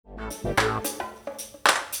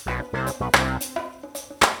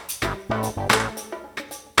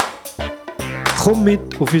Komm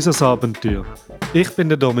mit auf unser Abenteuer. Ich bin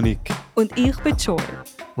der Dominik. Und ich bin Joy.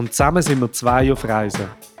 Und zusammen sind wir zwei auf Reisen.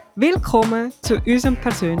 Willkommen zu unserem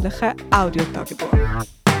persönlichen Audiotagebuch.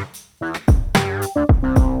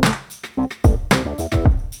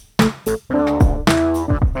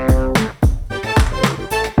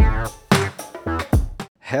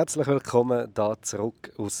 Herzlich willkommen hier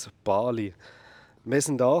zurück aus Bali. Wir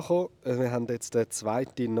sind angekommen, wir haben jetzt den 2.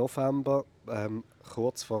 November,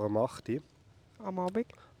 kurz vor dem 8. Am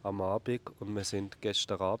Abend. Und wir sind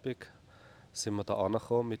gestern Abend da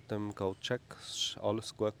angekommen mit dem Go-Check. Es ist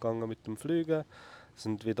alles gut gegangen mit dem Fliegen. Wir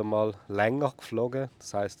sind wieder mal länger geflogen,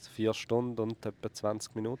 das heisst 4 Stunden und etwa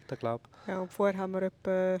 20 Minuten, glaube ich. Ja, und vorher haben wir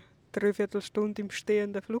etwa 3/4 Stunde im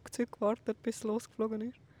stehenden Flugzeug gewartet, bis es losgeflogen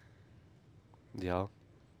ist. Ja.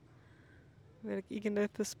 Weil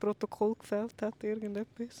irgendetwas Protokoll gefehlt hat,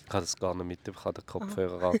 irgendetwas. Ich habe das gar nicht mitbekommen, ich habe den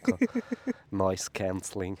Kopfhörer angehabt. Noise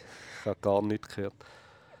Cancelling. Ich habe gar nichts gehört.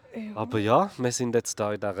 Ja. Aber ja, wir sind jetzt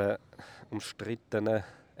hier in dieser umstrittenen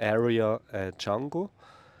Area Canggu.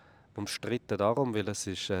 Umstritten darum, weil es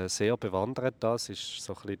ist sehr bewandert da. Es ist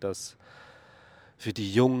so ein bisschen das für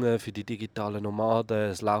die Jungen, für die digitalen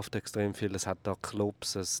Nomaden. Es läuft extrem viel. Es hat da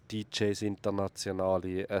Clubs, es DJs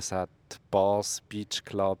internationale, es hat Bars,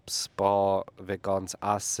 Beachclubs, Bar, veganes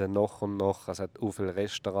Essen, noch und noch. Es hat auch viele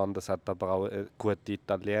Restaurants, es hat aber auch gute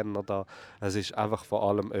Italiener da. Es ist einfach vor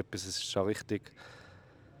allem etwas, es ist schon richtig,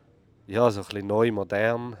 ja, so ein bisschen neu,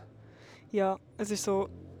 modern. Ja, es ist so,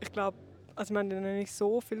 ich glaube, also wir haben noch nicht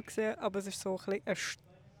so viel gesehen, aber es ist so ein bisschen eine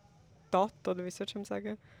Stadt, oder wie soll ich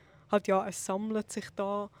sagen? Halt ja, es sammelt sich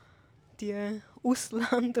da die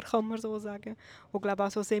Ausländer, kann man so sagen, die glaube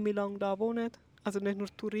auch so semi-lang da wohnen. Also nicht nur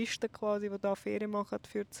Touristen quasi, die da Ferien machen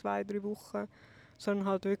für 2-3 Wochen, sondern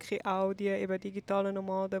halt wirklich auch die eben digitalen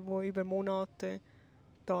Nomaden, die über Monate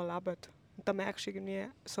da leben. Und da merkst du irgendwie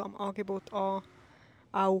so am Angebot an,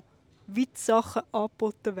 auch wie die Sachen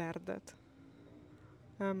angeboten werden.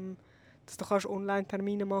 Dass du kannst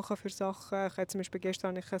Online-Termine machen für Sachen. Ich habe zum Beispiel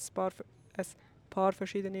gestern ein paar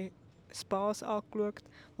verschiedene Spas angeschaut,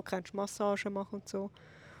 wo du Massagen machen und so.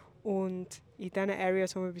 Und in diesen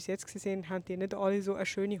Areas, wo wir bis jetzt waren, haben die nicht alle so eine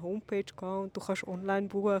schöne Homepage gehabt und du kannst online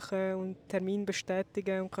buchen und Termin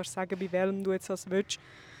bestätigen und kannst sagen, bei welchem du jetzt das willst.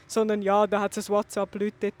 Sondern ja, da hat es ein WhatsApp,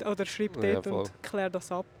 Leute dort oder schreibt dort und klärt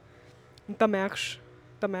das ab. Und da merkst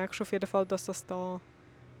du auf jeden Fall, dass das da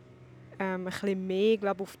ein bisschen mehr,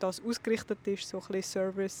 glaube auf das ausgerichtet ist, so ein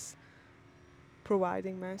bisschen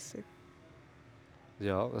Service-Providing-mäßig.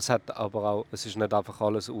 Ja, es hat aber auch, es ist nicht einfach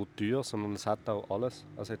alles teuer, sondern es hat auch alles.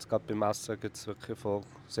 Also jetzt gerade beim Essen gibt es wirklich von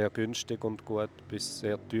sehr günstig und gut bis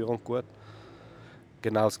sehr teuer und gut.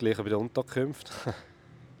 Genau das gleiche bei der Unterkunft.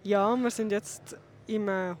 Ja, wir sind jetzt im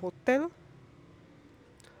Hotel.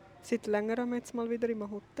 Seit längerem jetzt mal wieder im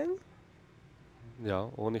Hotel. Ja,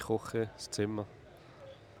 ohne Küche, das Zimmer.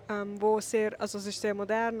 Wo sehr, also es ist sehr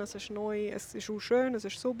modern, es ist neu, es ist auch schön, es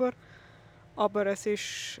ist super. Aber es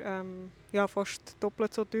ist ja, fast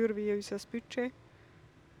doppelt so teuer wie unser Budget.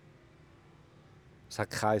 Es hat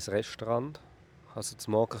kein Restaurant. Also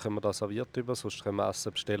zum Morgen können wir da serviert über, sonst können wir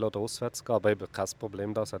Essen bestellen oder auswärts gehen. Aber eben kein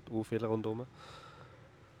Problem da, es hat auch viel rundherum.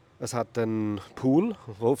 Es hat einen Pool,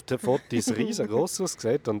 der auf den Fotos riesengroß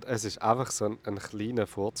aussieht und es ist einfach so ein kleiner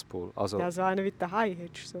Furzpool. Also, Ja, so einen wie daheim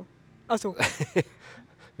hättest du so. Also,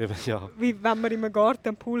 ja. wie wenn man im Garten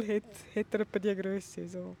einen Pool hat, hat er etwa die Größe.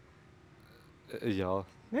 So. Ja.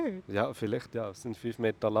 Nicht? Ja, vielleicht ja. Es sind 5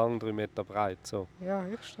 Meter lang, 3 Meter breit. So. Ja,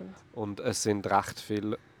 höchstens. Und es sind recht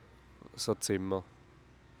viele so Zimmer.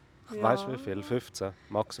 Ich Ja. weiss wie viel? 15?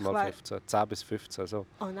 Maximal 15. 10 bis 15. So.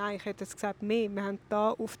 Oh nein, ich hätte jetzt gesagt mehr. Wir haben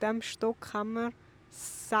hier auf diesem Stock haben wir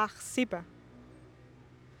 7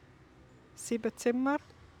 Zimmer.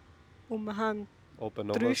 Und wir haben Oben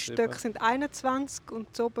 3 7. Stück sind 21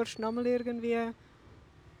 und zuoberst nochmal irgendwie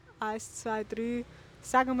 1, 2, 3,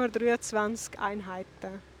 sagen wir 23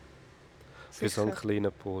 Einheiten. Für so einen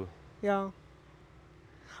kleinen Pool. Ja.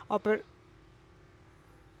 Aber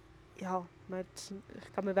ja,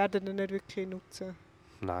 ich glaube, wir werden ihn nicht wirklich nutzen.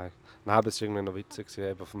 Nein, aber es war irgendwie noch witzig.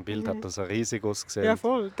 Eben vom Bild hat das riesig ausgesehen. Ja,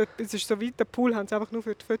 voll. Es ist so weit, der Pool haben sie einfach nur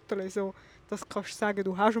für die Fotos. So, dass kannst du sagen,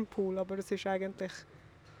 du hast einen Pool, aber es ist eigentlich...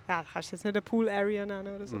 Ja, du kannst jetzt nicht eine Pool-Area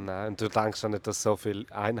nennen oder so. Nein, und du denkst auch nicht, dass es so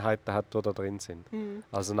viele Einheiten hat, die da drin sind. Mhm.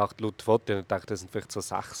 Also nach laut Foto, ich dachte, das sind vielleicht so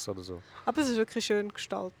 6 oder so. Aber es ist wirklich schön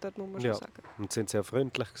gestaltet, muss man schon sagen. Und sind sehr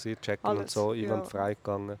freundlich gewesen, checken Alles, und so, einwandfrei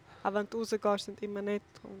gegangen. Auch wenn du rausgehst, sind immer nett.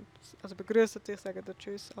 Und, also begrüßen dich, sagen dir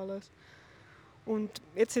Tschüss, alles. Und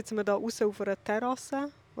jetzt sitzen wir da außen auf einer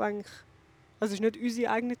Terrasse, wo eigentlich Also es ist nicht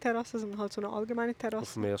unsere eigene Terrasse, sondern halt so eine allgemeine Auf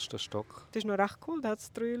Terrasse. dem ersten Stock. Das ist noch recht cool. Da hat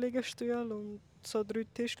es 3 Liegestühle und so 3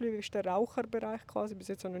 Tischchen. Das ist der Raucherbereich quasi. Bis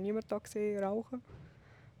jetzt habe ich noch niemand da gesehen rauchen.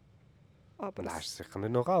 Aber Nein, ist sicher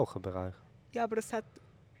nicht nur Raucherbereich. ja, aber es hat,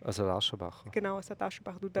 Also Aschenbecher. genau, es hat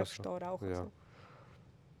Aschenbecher. Du darfst Also, da rauchen. ja. So.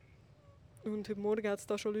 Und heute Morgen hat es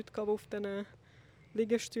da schon Leute gehabt, die auf diesen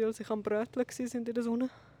Liegestühlen sich am Bröteln waren in der Sonne.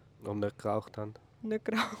 Und nicht geraucht haben. Nicht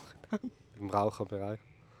geraucht. Im Raucherbereich.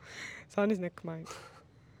 Das habe ich nicht gemeint.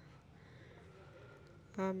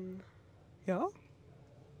 Ja,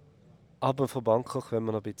 Aber von Bangkok können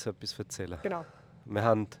wir noch ein bisschen etwas erzählen. genau. Wir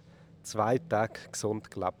haben 2 Tage gesund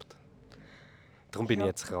gelebt. Darum bin Ja. ich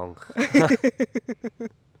jetzt krank.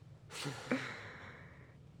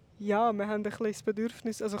 Ja, wir haben ein bisschen das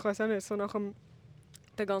Bedürfnis, also ich weiß auch nicht, so nach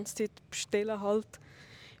der ganzen Zeit bestellen halt,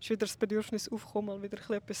 ist wieder das Bedürfnis aufgekommen, mal wieder ein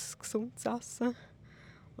bisschen etwas Gesundes zu essen.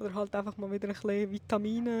 Oder halt einfach mal wieder ein bisschen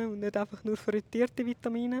Vitamine und nicht einfach nur frittierte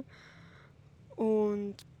Vitamine.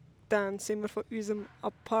 Und dann sind wir von unserem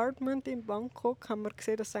Apartment in Bangkok, haben wir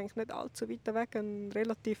gesehen, dass es eigentlich nicht allzu weit weg ein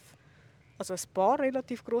paar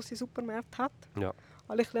relativ grosse Supermärkte hat. Ja.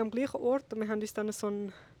 Alle ein bisschen am gleichen Ort. Und wir haben uns dann so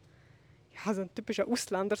einen typischen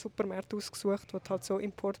Ausländer-Supermarkt ausgesucht, wo du halt so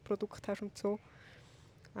Importprodukte hast und so.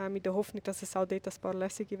 Mit der Hoffnung, dass es auch dort ein paar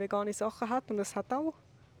lässige vegane Sachen hat. Und es hat auch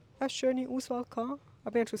eine schöne Auswahl gehabt.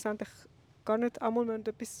 Aber wir haben schlussendlich gar nicht einmal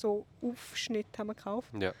etwas so Aufschnitt haben wir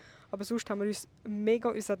gekauft. Ja. Aber sonst haben wir uns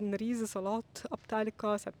es hat eine riesige Salatabteilung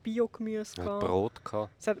gehabt, es hat Biogemüse Wir gehabt. hatten Brot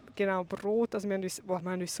gehabt. Es hat genau Brot, also wir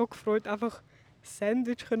haben uns so gefreut, einfach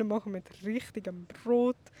Sandwich können machen mit richtigem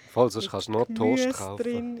Brot. Voll, sonst mit kannst du nur Gemüse Toast kaufen.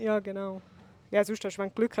 drin. Ja, genau. Ja, sonst, wenn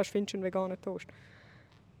du Glück hast, findest du einen veganen Toast.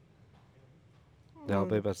 Ja,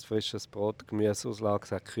 aber eben das frisches Brot, Gemüseauslage,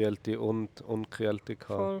 es hat gekühlte und ungekühlte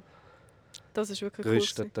gehabt. Voll. Das ist wirklich cool.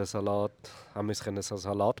 Gerüsteten Salat. Wir mussten so eine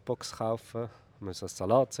Salatbox kaufen. Wir mussten eine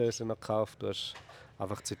Salatsauce noch kaufen. Du hast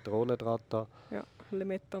einfach Zitrone dran da. Ja,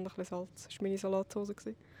 Limette und ein bisschen Salz. Das war meine Salatsauce.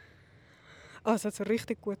 Ah, es hat so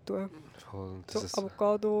richtig gut getan. Voll, So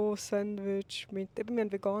Avocado-Sandwich mit... Eben, wir haben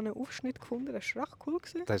einen veganen Aufschnitt gefunden, das war recht cool.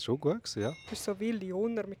 Das war schon gut, ja. Das ist so wie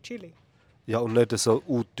Lioner mit Chili. Ja, und nicht so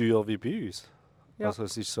teuer wie bei uns. Ja. Also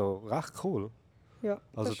es ist so recht cool. Ja,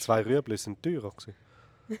 Also das 2 Rüebli sind teurer gewesen.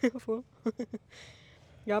 ja, voll.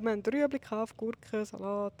 Ja, wir haben Rüebli gekauft, Gurken,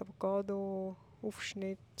 Salat, Avocado,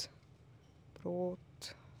 Aufschnitt, Brot,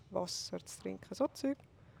 Wasser zu trinken, so Zeug.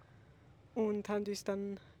 Und haben uns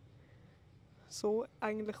dann so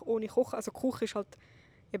eigentlich ohne Kochen, also die Küche ist halt,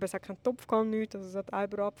 eben, es hat keinen Topf gehabt, nichts, also es hat eine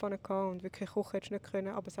Bratpfanne gehabt und wirklich kochen hättest du nicht können,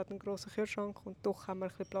 aber es hat einen grossen Kühlschrank und doch haben wir ein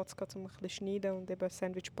bisschen Platz gehabt, um ein bisschen schneiden und eben ein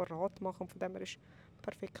Sandwich parat zu machen, und von dem her ist es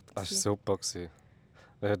perfekt. Das war super gewesen.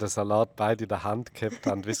 Wenn wir den Salat beide in der Hand gehabt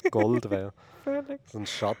haben, wie es Gold wäre. Völlig. So ein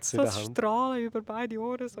Schatz So in das der Hand. Strahlen über beide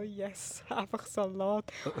Ohren, so yes, einfach Salat.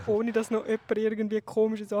 Ohne dass noch jemand irgendwie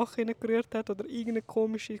komische Sachen reingerührt hat oder irgendeine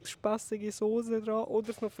komische, spässige Soße dran oder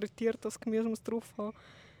es noch frittiert, das Gemüse muss drauf haben.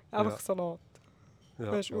 Einfach Ja. Salat.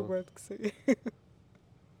 Ja, Das war auch voll. gut gewesen.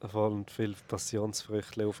 Voll und viel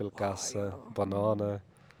Passionsfrüchte, auch viel gegessen, ja. Bananen.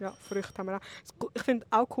 Ja, Früchte haben wir auch. Ich finde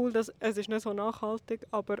auch cool, dass es ist nicht so nachhaltig,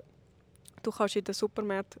 aber du kannst in den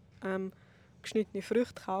Supermärkten geschnittene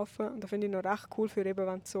Früchte kaufen. Und das finde ich noch recht cool, für eben,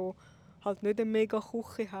 wenn du so halt nicht eine mega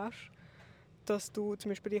Küche hast. Dass du zum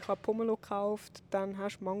Beispiel, ich habe Pomelo gekauft, dann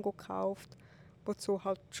hast du Mango gekauft, wo du so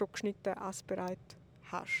halt schon geschnitten essbereit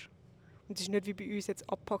hast. Und es ist nicht wie bei uns jetzt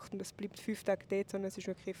abgepackt und es bleibt 5 Tage dort, sondern es ist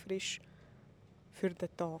wirklich frisch für den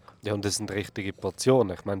Tag. Ja, und das sind richtige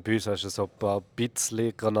Portionen. Ich meine, bei uns hast du so ein paar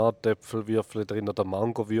bisschen Granatäpfelwürfel drin oder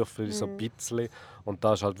Mangowürfel, so ein bisschen. Und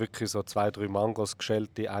da ist halt wirklich so 2, 3 Mangos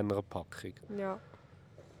geschält in einer Packung. Ja.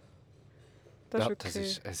 Das ist Ja,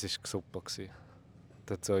 wirklich... es war super gewesen.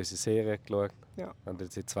 Da haben wir unsere Serie geschaut. Ja. Wir haben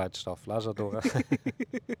jetzt die 2. Staffel auch schon durch.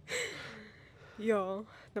 Ja,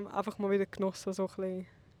 dann haben wir einfach mal wieder genossen, so ein bisschen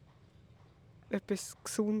etwas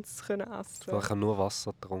Gesundes können essen. Ich habe nur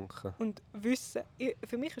Wasser getrunken. Und wissen,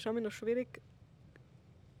 für mich ist es immer noch schwierig,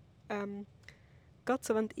 gerade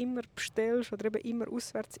so, wenn du immer bestellst oder eben immer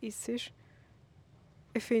auswärts isst.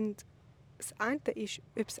 Ich finde, das eine ist,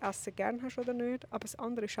 ob du das Essen gerne hast oder nicht, aber das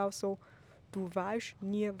andere ist auch so, du weißt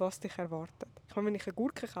nie, was dich erwartet. Ich meine, wenn ich eine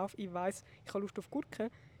Gurke kaufe, ich weiss, ich habe Lust auf Gurke,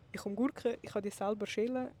 ich komme Gurke, ich kann die selber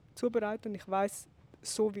schälen, zubereiten und ich weiss,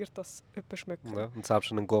 so wird das etwas schmecken. Ja, und selbst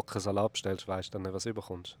wenn du einen Gurkensalat bestellst, weißt du dann nicht, was du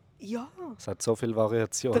bekommst. Ja, Es hat so viele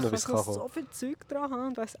Variationen, da wie es kannst kann du so kommen. viel Zeug dran haben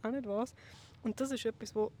und weiss auch nicht was. Und das ist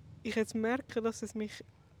etwas, wo ich jetzt merke, dass es mich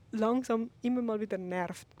langsam immer mal wieder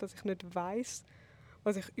nervt, dass ich nicht weiss,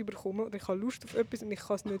 was ich überkomme oder ich habe Lust auf etwas und ich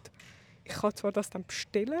kann es nicht. Ich kann zwar das dann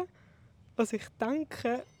bestellen, was ich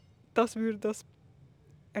denke, das würde das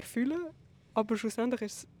erfüllen, aber schlussendlich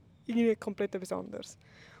ist es irgendwie komplett etwas anderes.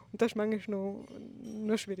 Und das ist manchmal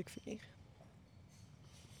noch schwierig für mich.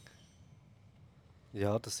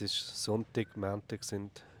 Ja, das ist Sonntag, Montag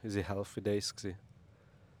sind unsere Healthy Days gewesen.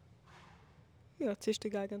 Ja,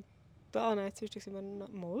 Dienstag eigentlich. Nein, Dienstag sind wir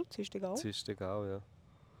mal, Dienstag auch. Dienstag auch, ja.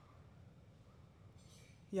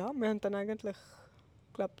 Ja, wir haben dann eigentlich,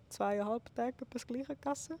 glaube 2,5 Tage etwas Gleiches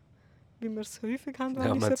gegessen, wie wir es häufig haben, wenn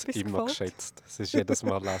Ja, uns wir haben es etwas immer gefällt. geschätzt. Es war jedes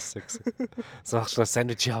Mal lässig. Sagst du noch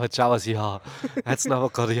Sandwich? Ja, willst du auch was? Ja. Hat es noch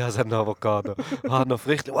Avocado? Ja, es hat noch Avocado. Ah, noch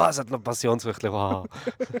Früchte? Oh, es hat noch Passionsfrüchte. Wow.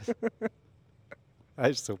 Das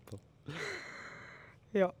ist super.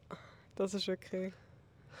 Ja, das ist wirklich...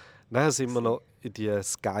 Dann sind wir noch in die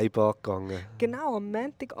SkyBar gegangen. Genau, am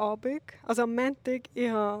Montagabend. Also am Montag, ich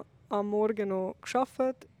habe am Morgen noch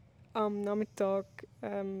gearbeitet, am Nachmittag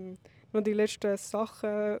noch die letzten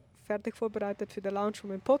Sachen fertig vorbereitet für den Launch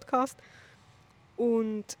von meinem Podcast.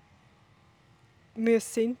 Und wir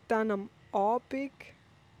sind dann am Abend,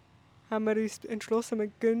 haben wir uns entschlossen, wir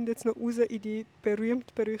gehen jetzt noch raus in die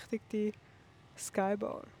berühmt-berüchtigte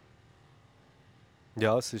SkyBar.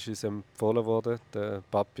 Ja, es ist uns empfohlen worden. Der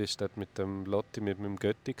Papi war dort mit dem Lotti, mit meinem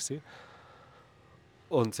Götti gewesen.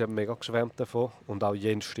 Und sie haben mega geschwärmt davon. Und auch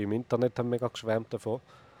jenste im Internet haben mega geschwärmt davon.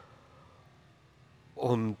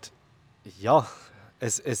 Und ja,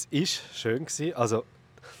 es ist schön gewesen. Also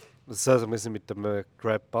wir sind mit dem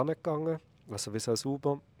Grab gegangen, also wie so ein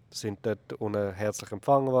Uber. Sind dort unten herzlich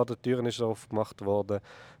empfangen worden, die Türen ist aufgemacht worden,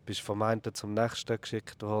 bist vom einen zum nächsten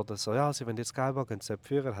geschickt worden. So, ja, sie wollen jetzt SkyBar, gehen sie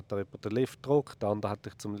führen. Hat da jemand den Lift gedrückt, der andere hat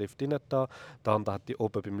dich zum Lift rein da, der andere hat dich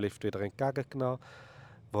oben beim Lift wieder entgegengenommen.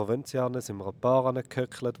 Wo wollen sie hin? Sind wir an die Bar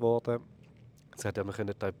angehöckelt worden. Sie hat ja, wir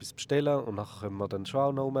können da etwas bestellen und nachher können wir dann schon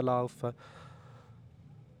auch noch rumlaufen.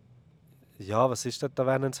 Ja, was ist dort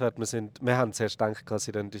erwähnenswert? Wir haben zuerst gedacht,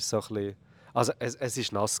 sie uns so ein bisschen... Also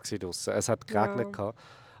es war nass draussen. Es hat geregnet, Ja.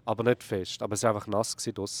 aber nicht fest. Aber es war einfach nass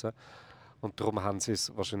draussen. Und darum haben sie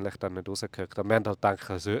es wahrscheinlich dann nicht rausgehört. Aber wir haben halt gedacht,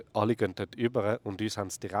 also, alle gehen dort über und uns haben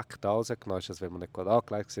es direkt da rausgenommen. Ist das, wenn wir nicht gut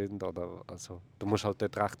angelegt sind? Oder, also, du musst halt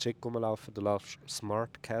dort recht schick rumlaufen. Du läufst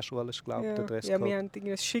smart casual, ist glaube ich der Ja, Dresscode. wir haben irgendwie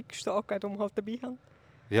das Schickste angegeben, das wir halt dabei haben.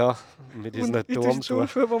 Ja, mit Und unseren unsere Turnschuhen.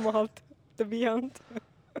 Turnschuhe, die wir halt dabei haben.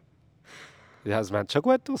 Ja, also wir haben schon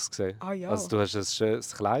gut ausgesehen. Ah ja, Also du hast ein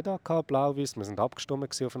schönes Kleid an, blau-weiß. Wir sind abgestimmt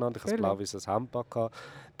aufeinander. Ich hatte ein völlig. blau-weißes Hemd an.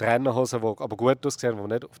 Trainerhosen, die aber gut aussehen, die wir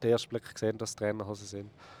nicht auf den ersten Blick gesehen dass es Trainerhosen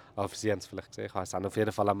sind. Aber für sie haben es vielleicht gesehen. Ich weiss auch nicht. Auf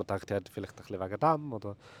jeden Fall haben wir gedacht, die hätten vielleicht ein bisschen wegen dem.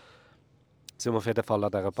 Oder sind wir auf jeden Fall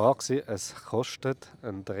an dieser Bar gewesen. Es kostet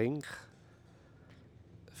ein Drink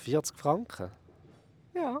 40 Franken.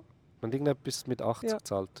 Ja, Wir haben irgendetwas mit 80 Ja.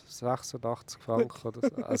 gezahlt. 86 Franken oder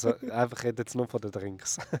so. Also einfach, ich rede jetzt nur von den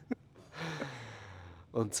Drinks.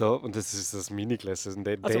 Und so, und das ist das Miniglas, das sind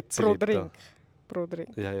ein also Deziliter. pro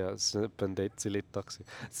Drink. Ja, ja, es war etwa ein Deziliter. Sie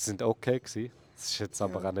sind okay gewesen. Es war jetzt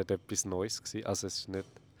aber Ja. auch nicht etwas Neues gewesen. Also es ist nicht...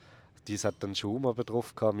 Dies hat einen Schaum oben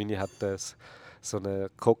drauf gehabt. Meine hatte so eine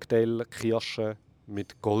Cocktailkirsche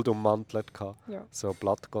mit Gold ummantelt gehabt. Ja. So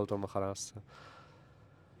Blattgold, das man kann essen kann.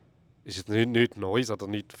 Ist jetzt nichts Neues oder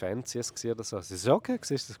nichts Fancyes gewesen oder so. Es war okay,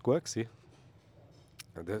 es war gut gewesen.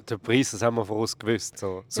 Der Preis, das haben wir voraus gewusst.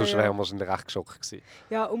 So Ja, wären ja. wir wahrscheinlich recht geschockt gewesen.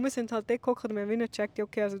 Ja, und wir sind halt dort geguckt und wir haben wie nicht gecheckt,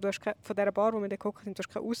 okay, also du hast von dieser Bar, wo wir dort geguckt sind, du hast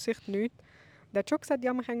keine Aussicht, nichts. Und er hat schon gesagt,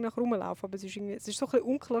 ja, wir können nach rumlaufen, aber es ist so ein bisschen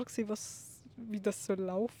unklar gewesen, wie das soll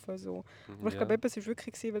laufen soll. Aber ich glaube, es war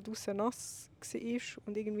wirklich gewesen, weil draußen nass war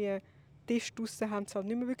und irgendwie Tisch draußen haben sie halt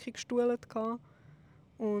nicht mehr wirklich gestuhlt gehabt.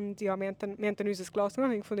 Und ja, wir haben dann unser Glas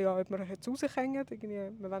genommen und ich gefunden, ja, ob wir jetzt rauskommen,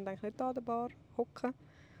 irgendwie, wir wollen eigentlich nicht an der Bar hocken.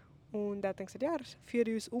 Und er hat dann gesagt, ja,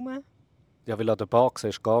 führe uns um. Ja, weil an der Bar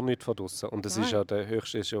siehst du gar nichts von draussen. Und es ist Nein. ja der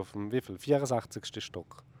höchste ist ja auf dem wie viel? 64.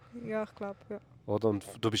 Stock. Ja, ich glaube, ja. Oder? Und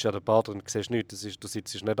du bist ja an der Bar drin und siehst nichts. Du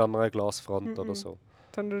sitzt nicht an einer Glasfront oder so.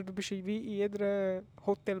 Sondern du bist wie in jeder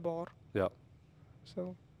Hotelbar. Ja. So.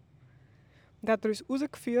 Und dann hat er uns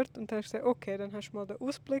rausgeführt und dann hat er gesagt, okay, dann hast du mal den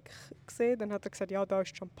Ausblick gesehen. Dann hat er gesagt, ja, da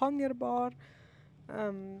ist die Champagnerbar.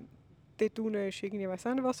 Dort unten ist irgendwie, weiss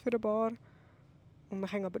auch nicht was für eine Bar. Und man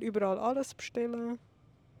kann aber überall alles bestellen.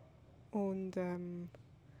 Und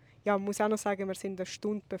ja, man muss auch noch sagen, wir sind eine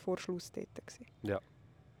Stunde bevor Schluss dort gewesen. Ja.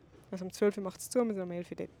 Also um 12 Uhr macht es zu, wir sind um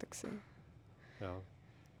 11 Uhr dort gewesen. Ja.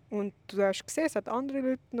 Und du hast gesehen, es hat andere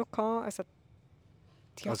Leute noch gehabt. Es hat,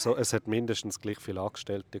 ja, Also es hat mindestens gleich viele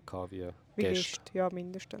Angestellte gehabt wie wie Gäste. Gäste. Ja,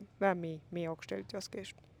 mindestens. Mehr Angestellte als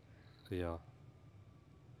Gäste. Ja.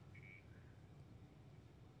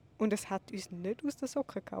 Und es hat uns nicht aus den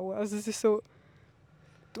Socken gehauen. Also es ist so,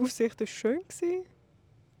 die Aussicht war schön, die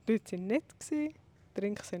Leute waren nett, die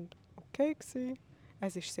Drinks waren okay, es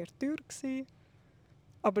war sehr teuer.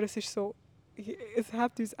 Aber es ist so, es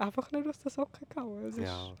hat uns einfach nicht aus den Socken gehauen. Es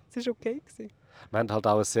war okay gewesen. Wir hatten halt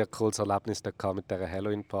auch ein sehr cooles Erlebnis da gehabt mit dieser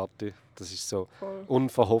Halloween-Party. Das war so Voll.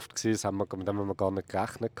 unverhofft gewesen, mit dem haben wir gar nicht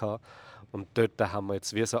gerechnet gehabt. Und dort haben wir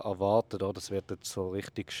jetzt wie so erwartet, oh, das wird jetzt so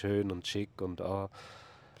richtig schön und schick und Ja,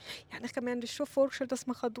 und ich glaube, wir haben uns schon vorgestellt, dass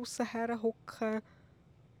man draussen herhocken kann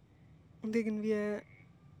und irgendwie...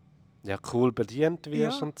 ja, cool bedient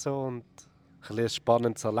wirst Ja. und so und ein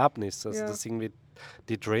spannendes Erlebnis. Also, Ja. dass irgendwie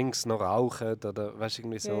die Drinks noch rauchen oder weißt,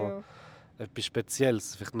 irgendwie so Ja. etwas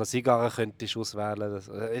Spezielles. Vielleicht noch Zigarren könntest du auswählen.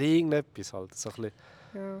 Irgendetwas halt. So ein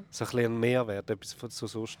bisschen ein Mehrwert. Etwas von so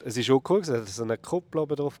sonst. Es ist auch cool, es hat so eine Kuppel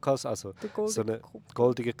oben drauf gehabt, also so eine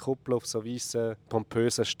goldige Kuppel auf so weißen,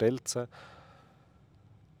 pompösen Stelzen.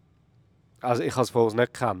 Also ich habe es vorher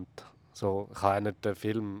nicht gekannt. So, ich habe auch nicht den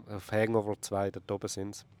Film auf Hangover 2, dort oben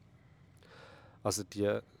sind sie. Also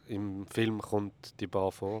im Film kommt die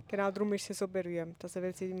Bar vor. Genau, darum ist sie so berühmt. Also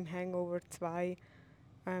weil sie im Hangover 2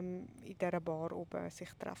 in dieser Bar oben sich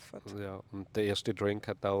treffen. Ja, und der erste Drink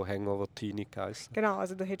hat auch Hangover Teenie geheißen. Genau,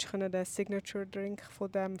 also du hättest den Signature Drink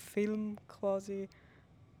von diesem Film quasi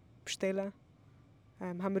bestellen.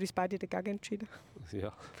 Haben wir uns beide dagegen entschieden.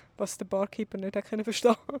 Ja. Was der Barkeeper nicht hat können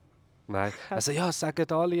verstehen. Nein. Also ja,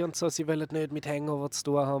 sagen alle und so, sie wollen nicht mit Hangover zu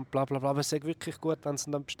tun haben, bla bla bla. Aber es ist wirklich gut, wenn sie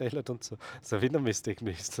ihn dann bestellen und so. So wieder müsste ich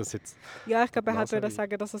nicht. Das jetzt Ja, ich glaube, er wollte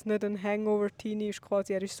sagen, dass es nicht ein Hangover-Teenie ist.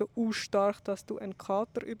 Quasi. Er ist so stark, dass du einen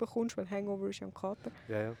Kater bekommst, weil Hangover ist ja ein Kater.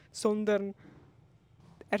 ja. Sondern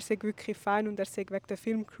er sagt wirklich fein und er sagt wegen der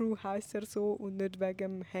Filmcrew heisst er so und nicht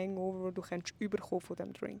wegen dem Hangover, wo du überkommen von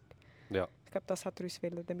dem Drink. Ja. Ich glaube, das hat er uns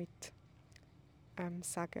damit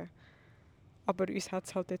sagen. Aber uns hat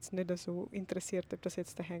es halt jetzt nicht so interessiert, ob das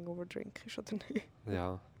jetzt der Hangover-Drink ist oder nicht.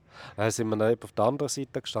 Ja. Dann sind wir noch auf der anderen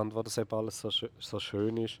Seite gestanden, wo das eben alles so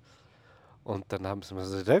schön ist. Und dann haben wir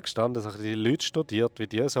so da gestanden, so die Leute studiert, wie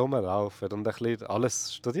die so rumlaufen und ein bisschen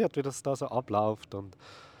alles studiert, wie das da so abläuft. Und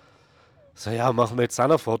so, ja, machen wir jetzt auch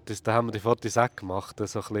noch Fotos. Dann haben wir die Fotos auch gemacht.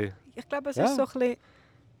 So ein bisschen. Ich glaube, es ist so ein bisschen...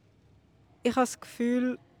 Ich habe das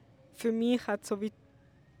Gefühl, für mich hat so wie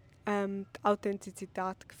die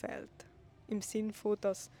Authentizität gefehlt. Im Sinne von,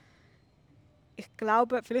 dass ich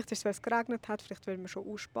glaube, vielleicht ist es, weil es geregnet hat, vielleicht weil man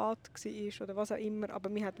schon spät war oder was auch immer, aber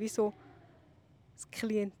mir hat wie so das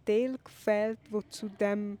Klientel gefehlt, das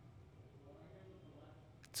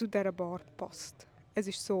zu dieser Bar passt. Es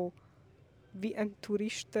ist so wie ein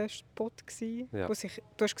Touristenspot gsi, Ja. wo sich,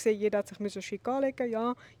 du hast gesehen, jeder hat sich schick anlegen,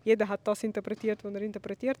 ja, jeder hat das interpretiert, was er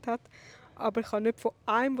interpretiert hat, aber ich habe nicht von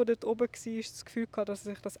einem, der dort oben war, das Gefühl gehabt, dass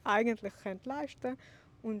er sich das eigentlich leisten könnte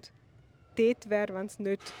und dort wäre, wenn es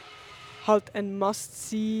nicht halt ein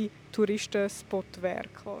Must-See-Touristenspot wäre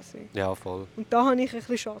quasi. Ja, voll. Und da habe ich ein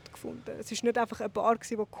bisschen schade gefunden. Es war nicht einfach eine Bar,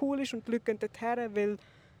 die cool ist und die Leute gehen dorthin, weil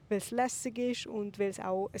es lässig ist und weil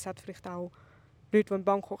es hat vielleicht auch Leute, die in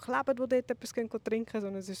Bangkok leben, die dort etwas trinken,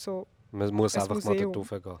 sondern es ist so Man muss ein einfach Museum. mal dort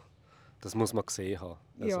raufgehen. Das muss man gesehen haben.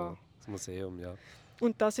 Also, Ja. Das Museum, ja.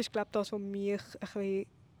 Und das ist, glaube ich, das, was mich ein bisschen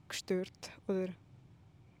gestört oder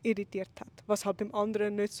irritiert hat. Was halt beim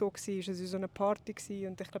anderen nicht so war. Es war so eine Party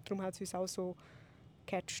und ich glaube, darum hat es uns auch so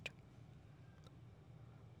gecatcht.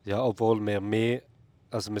 Ja, obwohl wir mehr...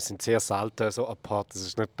 Also wir sind sehr selten so apart. Das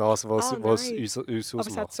ist nicht das, was uns ausmacht. Aber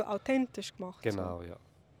es hat es so authentisch gemacht. Genau, so. ja.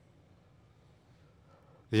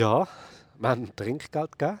 Ja, wir haben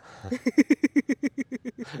Trinkgeld gegeben.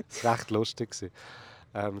 Das war recht lustig.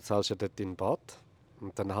 Du zahlst ja dort in Bad.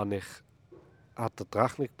 Und dann hat er die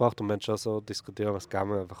Rechnung gemacht und wir haben schon so diskutiert, was geben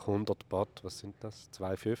wir, einfach 100 Bad. Was sind das?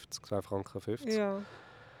 2,50? 2,50 Franken? Ja.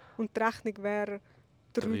 Und die Rechnung wäre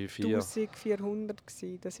 3'400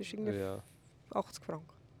 gewesen. Das ist irgendwie 80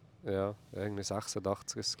 Franken. Ja, irgendwie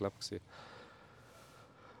 86 ist es, glaube ich.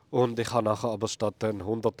 Und ich habe nachher aber statt den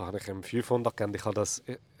 100 habe ich ihm 500 gegeben.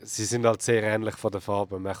 Sie sind halt sehr ähnlich von der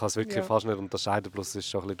Farbe. Man kann es wirklich fast nicht unterscheiden, bloß es war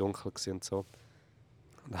schon ein bisschen dunkel und so.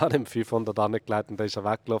 Und dann habe ich ihm 500 angelegt und dann ist er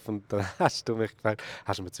weggelaufen. Und dann hast du mich gefragt,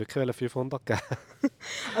 hast du mir jetzt wirklich 500 gegeben?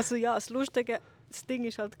 Also ja, das Ding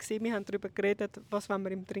war halt, wir haben darüber geredet, was wollen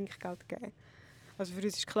wir ihm Trinkgeld geben. Also für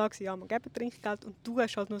uns war klar, ja, wir geben Trinkgeld. Und du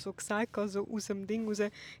hast halt noch so gesagt, also aus dem Ding raus,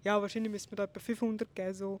 ja, wahrscheinlich müssen wir da etwa 500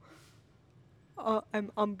 geben, so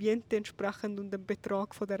einem Ambiente entsprechend und dem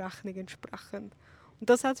Betrag von der Rechnung entsprechend. Und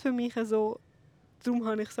das hat für mich so, darum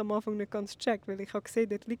habe ich es am Anfang nicht ganz gecheckt, weil ich habe gesehen,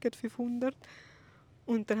 dort liegen 500.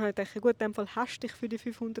 Und dann habe ich gedacht, gut, in dem Fall hast du dich für die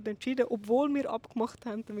 500 entschieden, obwohl wir abgemacht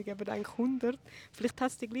haben, wir geben eigentlich 100. Vielleicht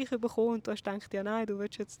hast du die gleich bekommen und du hast gedacht, ja nein, du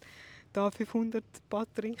willst jetzt da 500 Bad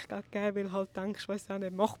Trinkgeld geben, weil halt denkst, weiss auch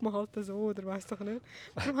nicht, macht man halt so oder weiss doch nicht.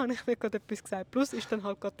 Darum habe ich mir gerade etwas gesagt. Plus ist dann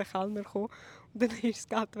halt gerade der Kellner gekommen und dann ist das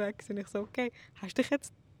Geld weg. Und ich so, okay, hast du dich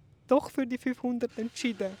jetzt doch für die 500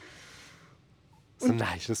 entschieden? So,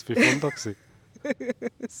 nein, ist das 500 gewesen?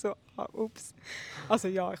 So, ups. Also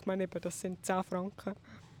ja, ich meine eben, das sind 10 Franken.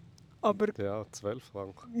 Aber Ja, 12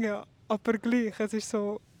 Franken. ja, aber gleich, es war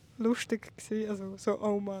so lustig gewesen. Also so,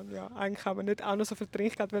 oh Mann, ja, eigentlich haben wir nicht auch noch so viel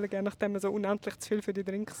Trinkgeld wollen geben, nachdem wir so unendlich zu viel für die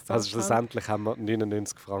Drinks gezahlt Also schlussendlich haben wir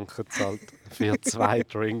 99 Franken gezahlt für 2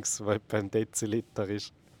 Drinks, die etwa ein Deziliter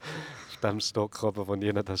ist. Auf dem Stock oben, wo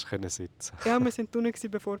niemand sitzen konnte. Ja, wir waren drinnen,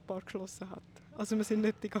 gewesen, bevor die Bar geschlossen hat. Also wir sind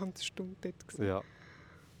nicht die ganze Stunde dort gewesen. Ja.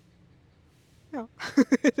 Ja,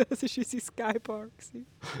 das war unsere SkyBar gewesen.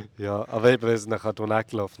 Ja, aber eben, wir sind nachher hier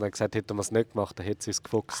gelaufen und haben gesagt, hätten wir es nicht gemacht, dann hätte sie es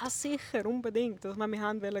gefuchst. Ah, sicher, unbedingt. Also, wir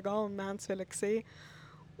wollten gehen und wir wollten es sehen.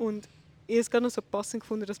 Und ich habe es gerade noch so passend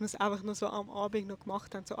gefunden, dass wir es einfach noch so am Abend noch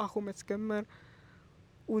gemacht haben. So, ach komm, jetzt gehen wir.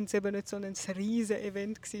 Und es eben nicht so ein riesiges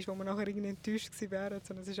Event war, wo wir nachher irgendwie enttäuscht gewesen wären,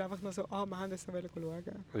 sondern es ist einfach nur so, wir wollten es noch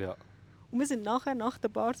schauen. Ja. Und wir sind nachher, nach der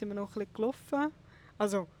Bar, sind wir noch ein bisschen gelaufen.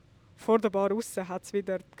 Also, vor der Bar aussen hat es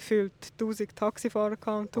wieder gefühlt 1000 Taxifahrer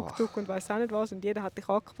gehabt und Tuk-Tuk und weiss auch nicht was. Und jeder hat dich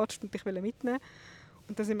angequatscht und dich mitnehmen.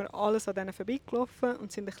 Und dann sind wir alles an denen vorbeigelaufen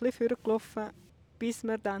und sind ein bisschen vorgelaufen, bis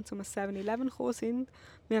wir dann zum 7-Eleven gekommen sind.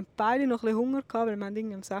 Wir haben beide noch ein bisschen Hunger gehabt, weil wir haben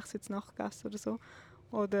irgendwie um 6 Uhr Nacht gegessen oder so.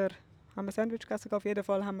 Oder haben wir Sandwich gegessen. Auf jeden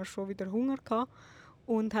Fall haben wir schon wieder Hunger gehabt.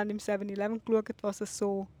 Und haben im 7-Eleven geschaut, was es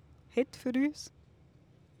so hat für uns.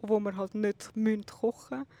 Wo wir halt nicht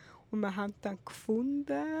kochen müssen. Und wir haben dann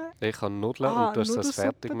gefunden... Ich habe Nudeln und du hast so ein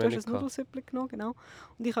Fertigmenü. Du hast ein Nudelsuppe genommen, genau.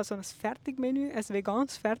 Und ich habe so ein Fertigmenü, ein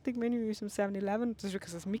veganes Fertigmenü in unserem 7-Eleven. Das ist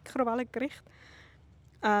wirklich ein Mikrowellengericht.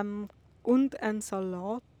 Und einen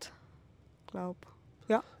Salat, glaube ich.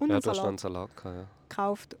 Ja, und Ja, einen du hast noch Salat einen Salat gehabt, ja.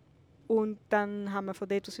 gekauft. Und dann haben wir von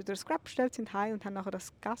dort aus wieder ein Scrap bestellt, sind heim und haben nachher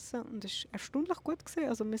das gegessen. Und es war erstaunlich gut gewesen.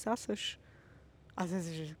 Also mein Essen ist... Also es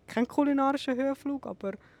ist kein kulinarischer Höhenflug,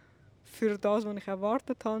 aber für das, was ich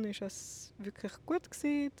erwartet habe, war es wirklich gut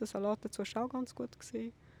gewesen. Der Salat dazu war auch ganz gut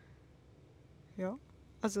gewesen. Ja.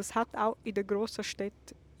 Also es hat auch in den grossen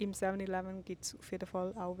Städten im 7-Eleven gibt es auf jeden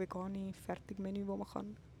Fall auch vegane Fertigmenü, die man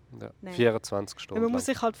kann Ja. nehmen. 24 Stunden Ja, man muss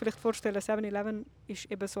lang. sich halt vielleicht vorstellen, 7-Eleven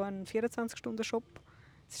ist eben so ein 24-Stunden-Shop.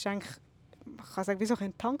 Es ist eigentlich, man kann sagen, wie so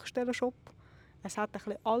ein Tankstellen-Shop. Es hat ein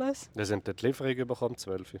bisschen alles. Wir sind dort die Lieferung bekommen,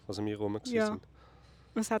 12 Uhr, also wir rum Ja. sind.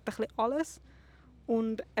 Es hat ein bisschen alles.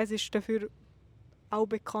 Und es ist dafür auch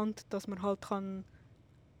bekannt, dass man halt kann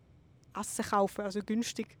Essen kaufen kann, also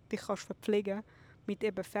günstig dich kannst verpflegen mit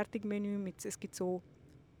eben Fertigmenü. Es gibt so,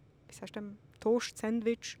 wie sagst du,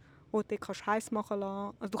 Toast-Sandwich, wo du kannst heiß machen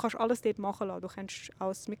lassen. Also du kannst alles dort machen lassen. Du kannst auch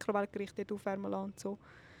das Mikrowellengericht dort aufwärmen lassen und so.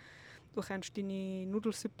 Du kannst deine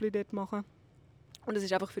Nudelsuppe dort machen. Und es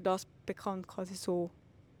ist einfach für das bekannt, quasi so,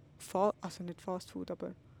 also nicht Fast Food,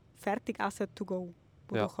 aber Fertigessen to go,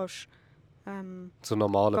 wo Ja. du kannst Zu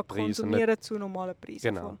normalen Preisen. konsumieren zu normalen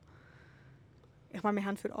Preisen. Genau. Voll. Ich meine, wir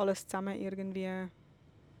haben für alles zusammen irgendwie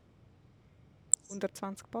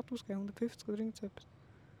 120 Baht ausgegeben, 150 oder irgend so etwas.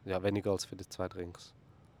 Ja, weniger als für die 2 Drinks.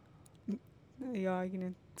 Ja, irgendwie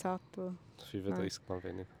ein Zettel. 35 Mal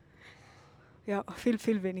weniger. Ja, viel,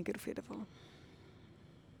 viel weniger auf jeden Fall.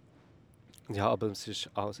 Ja, aber es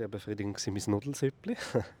war auch sehr befriedigend, mein Nudelsüppli.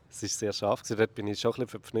 Es war sehr scharf. Dort war ich schon ein bisschen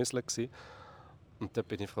verpfnüsselt. Und dort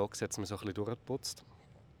bin ich froh, jetzt mir so ein bisschen durchgeputzt.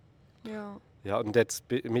 Ja. Ja, und jetzt,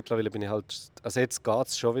 mittlerweile bin ich halt, also jetzt geht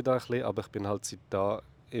es schon wieder ein bisschen, aber ich bin halt seit da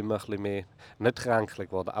immer ein bisschen mehr, nicht kränklich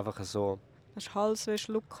geworden, einfach so... Hast du Halsweh,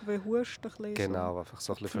 Schluckweh, Hust ein bisschen? Genau, einfach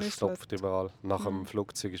so ein bisschen verpfnüsselt. verstopft überall. Nach dem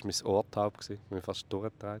Flugzeug war mein Ohr taub, ich bin fast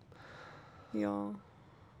durchgedreht. Ja.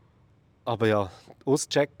 Aber ja,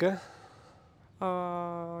 auschecken.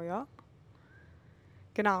 Ja.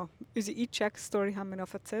 Genau. Unsere E-Check-Story haben wir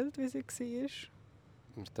noch erzählt, wie sie war.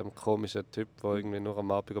 Mit dem komischen Typ, der irgendwie nur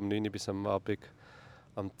am Abend um 9 Uhr bis am Abend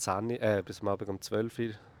am 10 Uhr, bis am Abend um 12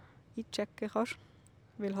 Uhr. Einchecken kannst.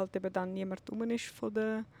 Weil halt eben dann niemand rum ist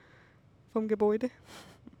vom Gebäude.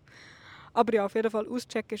 Aber ja, auf jeden Fall,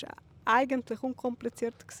 auschecken war eigentlich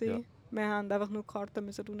unkompliziert gewesen. Ja. Wir haben einfach nur die Karte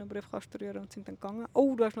müssen unten im Briefkasten rühren und sind dann gegangen.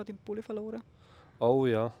 Oh, du hast noch deinen Pulli verloren. Oh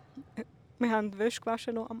ja. Wir haben die Wäsche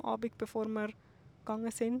gewaschen noch am Abend, bevor wir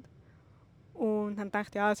gegangen sind. Und haben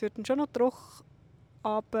gedacht, ja, es wird dann schon noch trocken.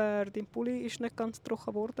 Aber dein Pulli ist nicht ganz trocken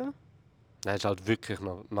geworden. Er war halt wirklich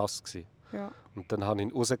noch nass gewesen. Ja. Und dann habe ich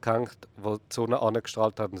ihn rausgehängt, wo die Sonne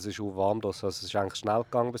angestrahlt hat und es ist auch warm draussen. Also es ist eigentlich schnell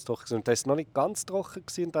gegangen bis trocken. Und das war noch nicht ganz trocken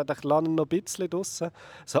gewesen. Und dann dachte ich, lasse ihn noch ein bisschen draussen.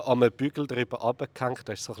 So an einem Bügel drüber runtergehängt.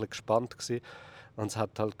 Da war so ein bisschen gespannt gewesen. Und es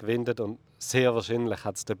hat halt gewindet und sehr wahrscheinlich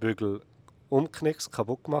hat es den Bügel umgeknickt,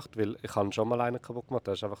 kaputt gemacht, weil ich habe schon mal einen kaputt gemacht.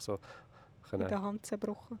 Der ist einfach so In der Hand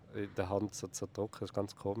zerbrochen. in der Hand so zertrocken. Das war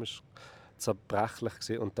ganz komisch. Zerbrechlich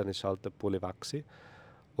gewesen. Und dann ist halt der Pulli weg gewesen.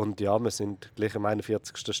 Und ja, wir sind gleich im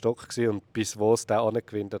 41. Stock gewesen, und bis wo es der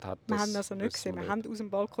angewindet hat, Wir das haben also nicht wissen gesehen. Wir haben aus dem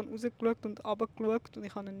Balkon rausgeschaut und runtergeschaut und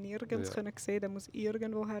ich habe ihn nirgends Ja. können sehen. Der muss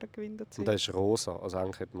irgendwo hergewindet Und sein. der ist rosa, also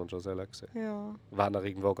eigentlich hätte man schon sehen sollen, Ja, wenn er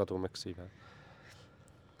irgendwo gerade rum gewesen wäre.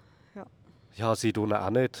 ja. Ja, sie tun auch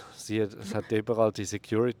nicht. Es hat überall die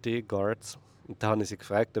Security Guards. Und da habe ich sie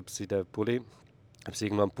gefragt, ob sie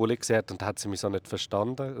irgendwann einen Pulli gesehen hat, und da hat sie mich so nicht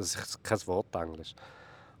verstanden. Also kein Wort Englisch.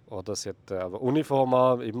 Oder sie hat aber Uniform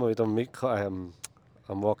an, immer wieder am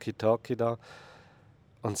Walkie-Talkie da.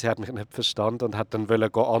 Und sie hat mich nicht verstanden und hat dann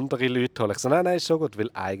andere Leute holen. Ich so, nein, ist schon gut, weil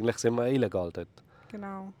eigentlich sind wir illegal dort.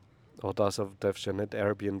 Genau. Oder also darfst du ja nicht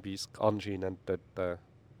Airbnbs anscheinend dort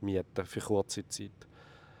mieten für kurze Zeit.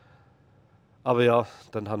 Aber ja,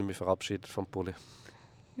 dann habe ich mich verabschiedet vom Pulli.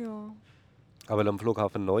 Ja. Aber am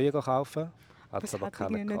Flughafen neue kaufen, hat Aber es es aber hat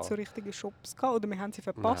keinen irgendwie nicht so gehabt. richtige Shops gehabt. Oder wir haben sie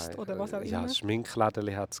verpasst Nein, oder was auch ja, immer.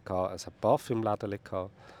 Schminkläden hat es gehabt, es hat Parfümläden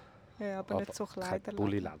gehabt, Ja, aber aber nicht so kein Kleiderläden.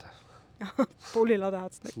 Pulliläden. Pulliladen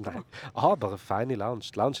hat es nicht Nein. gehabt. Aber eine feine Lounge.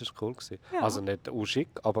 Die Lounge war cool. Ja. Also nicht schick,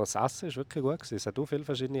 aber das Essen war wirklich gut. Es hat auch viele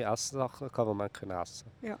verschiedene Essenssachen gehabt, die man essen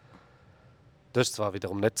konnte. Ja. Das ist zwar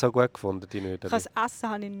wiederum nicht so gut gefunden, die Nudeln. Das Essen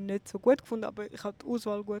habe ich nicht so gut gefunden, aber ich habe die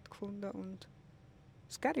Auswahl gut gefunden und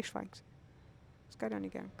das Gary war fein. Das Gary habe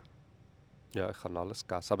ich gerne. Ja, ich habe alles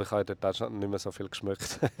gegessen, aber ich habe dort auch schon nicht mehr so viel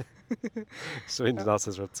geschmeckt. Schon Ja. das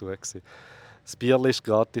war schon zu. Das Bier war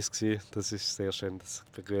gratis, das ist sehr schön, das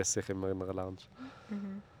begrüße ich immer in einer Lounge.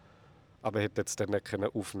 Mhm. Aber ich hätte jetzt dann nicht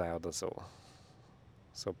aufnehmen oder so.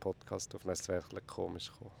 So einen Podcast aufnehmen, das wäre ein bisschen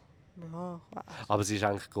komisch gekommen. Ja, ich weiss. Aber es war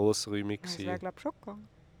eigentlich grossräumig. Das wäre, glaube ich, schon gegangen.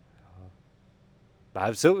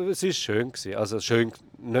 Nein, so, es war schön. Also schön,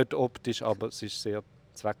 nicht optisch, aber es war sehr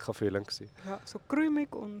zweckerfüllend. Ja, so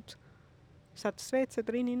geräumig und es hat das WC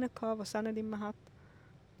drin gehabt, was es auch nicht immer hat.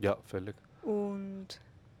 Ja, völlig. Und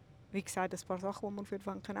wie gesagt, ein paar Sachen, die man für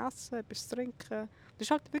essen kann, etwas zu trinken. Das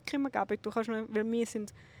ist halt wirklich immer gäbig. Du kannst noch, weil wir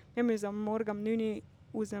müssen am Morgen um 9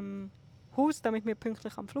 Uhr aus dem Haus, damit wir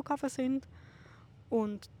pünktlich am Flughafen sind.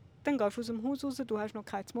 Und dann gehst du aus dem Haus raus, du hast noch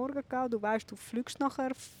kein Morgen gegeben, du weißt, du fliegst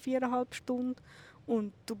nachher 4,5 Stunden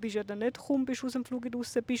und du bist ja dann nicht, bist aus dem Flug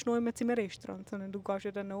raus, bist noch immer im Restaurant, sondern du gehst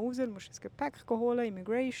ja dann noch raus, musst das Gepäck holen,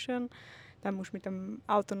 Immigration, dann musst du mit dem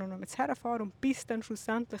Auto noch mit herfahren und bis dann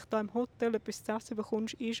schlussendlich da im Hotel etwas zu essen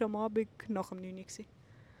bekommst, ist am Abend nach dem 9 Uhr gewesen.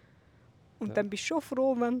 Und Ja. dann bist du schon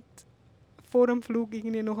froh, wenn du vor dem Flug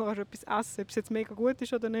irgendwie noch etwas essen. Ob es jetzt mega gut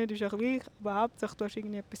ist oder nicht, ist ja gleich. Aber Hauptsache, du hast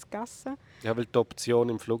irgendwie etwas gegessen. Ja, weil die Option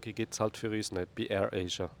im Flug gibt es halt für uns nicht, bei Air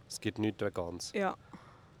Asia. Es gibt nichts Veganes. Ja.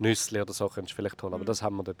 Nüssli oder so könntest du vielleicht holen, aber Mhm. das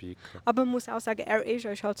haben wir dabei gehabt. Aber man muss auch sagen, Air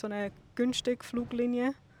Asia ist halt so eine günstige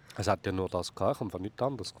Fluglinie. Es hat ja nur das gehabt, ich habe einfach nichts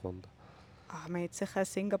anderes gefunden. Man hätte sicher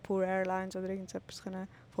Singapore Airlines oder irgendetwas können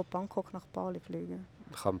von Bangkok nach Bali fliegen.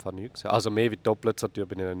 Ich habe einfach nichts gesehen. Also mehr wie doppelt so teuer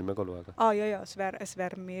bin ich dann nicht mehr schauen. Ja, es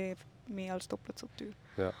wär mehr als doppelt so teuer.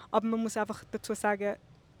 Ja. Aber man muss einfach dazu sagen,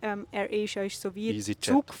 Air Asia ist so wie EasyJet.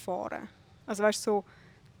 Zugfahren. Also weißt du, so,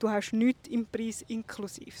 du hast nichts im Preis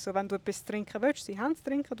inklusiv. So, wenn du etwas trinken willst, sie haben es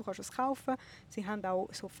trinken, du kannst es kaufen. Sie haben auch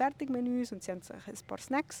so Fertigmenüs und sie haben ein paar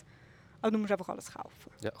Snacks. Aber du musst einfach alles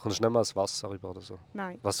kaufen. Ja, kommst du nicht mal das Wasser rüber oder so?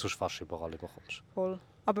 Nein. Was du fast überall bekommst. Voll.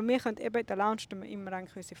 Aber wir können eben in der Lounge immer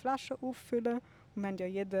eigentlich unsere Flaschen auffüllen. Und wir haben ja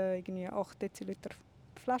jeder irgendwie 8 Deziliter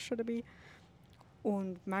Flaschen dabei.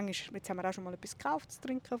 Und manchmal, jetzt haben wir auch schon mal etwas gekauft zu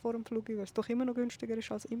trinken vor dem Flug, weil es doch immer noch günstiger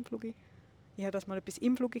ist als im Flug. Ich habe das mal etwas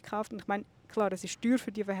im Flug gekauft und ich meine, klar, es ist teuer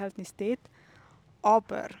für die Verhältnisse dort,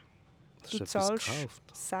 aber Hast du etwas zahlst gekauft?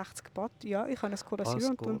 60 Baht. Ja, ich habe ein Cola Ah,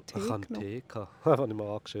 Zero und einen Tee ich hatte einen genommen. Tee, den ich mir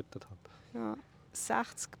angeschüttet habe. Ja,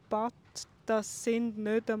 60 Baht, das sind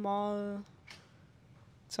nicht einmal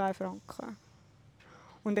 2 Franken.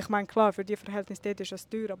 Und ich meine, klar, für die Verhältnisse dort ist es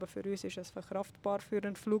teuer, aber für uns ist es verkraftbar, für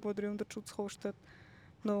einen Flug, der 300 Schutz kostet,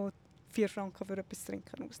 noch 4 Franken für etwas zu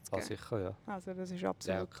trinken auszugeben. Ah, sicher, ja. Also das ist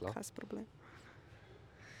absolut klar. kein Problem.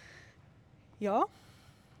 Ja,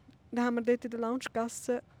 dann haben wir dort in der Lounge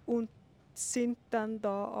gegessen und sind dann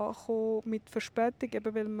da angekommen mit Verspätung,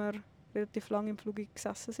 eben weil wir relativ lange im Flug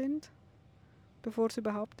gesessen sind, bevor es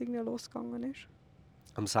überhaupt irgendwie losgegangen ist.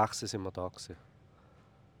 Am 6. sind wir da gewesen.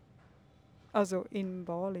 Also in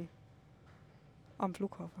Bali, am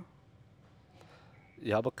Flughafen.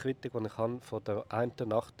 Ja, aber die Kritik, die ich habe von der einen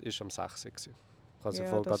Nacht war am 6. gewesen. Ich habe sie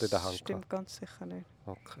voll gerade in der das Hand stimmt gehabt. ganz sicher nicht.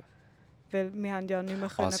 Okay. Weil wir haben ja nicht mehr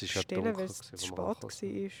können es ist ja bestellen, dunkel weil es gewesen, zu wo wir spät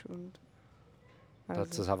angekommen war. Und Da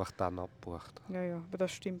hat sie es einfach dann abgebucht. ja, aber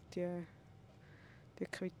das stimmt die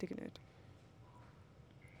Kritik nicht.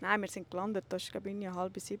 Nein, wir sind gelandet, das war glaube ich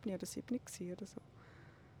 6:30 oder 7 oder so.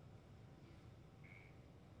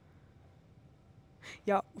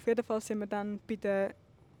 Ja, auf jeden Fall sind wir dann bei der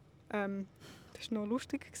Das war noch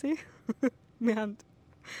lustig. Wir haben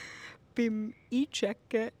beim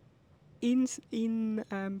Einchecken in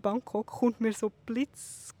Bangkok kommt mir so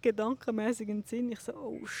blitzgedankenmäßig in den Sinn. Ich so,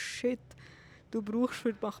 oh shit, du brauchst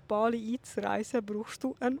für nach Bali einzureisen, brauchst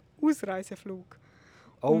du einen Ausreiseflug.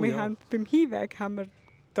 Und Oh wir ja. haben beim Hinweg,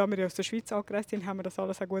 da wir aus der Schweiz angereist sind, haben wir das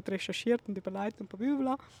alles auch gut recherchiert und überlegt und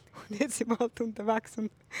blablabla. Und jetzt sind wir halt unterwegs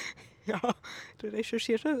und ja, wir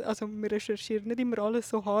recherchieren nicht immer alles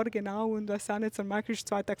so haargenau und weiss auch nicht, so manchmal ist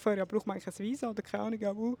 2 Tage vorher, ja, braucht man eigentlich ein Visa oder keine Ahnung,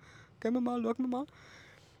 ja, wo, gehen wir mal, schauen wir mal.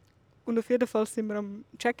 Und auf jeden Fall sind wir am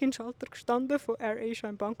Check-in-Schalter gestanden von AirAsia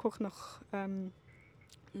in Bangkok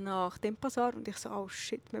nach Denpasar und ich so, oh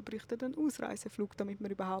shit, wir bräuchten einen Ausreiseflug, damit wir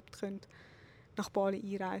überhaupt nach Bali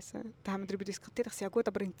einreisen können. Da haben wir darüber diskutiert. Ich so, ja gut,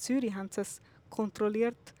 aber in Zürich haben sie es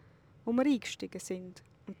kontrolliert, wo wir eingestiegen sind.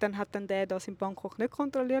 Und dann hat dann der das in Bangkok nicht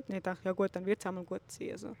kontrolliert. Und ich dachte, ja gut, dann wird es einmal gut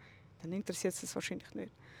sein. Also, dann interessiert es wahrscheinlich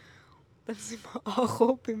nicht. Dann sind wir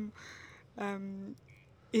angekommen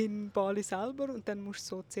in Bali selber und dann musst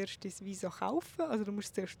du so zuerst dein Visa kaufen. Also du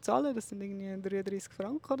musst zuerst zahlen, das sind irgendwie 33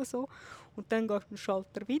 Franken oder so. Und dann gehst du den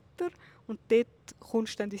Schalter weiter und dort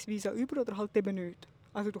kommst du dann dein Visa über oder halt eben nicht.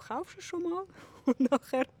 Also du kaufst es schon mal und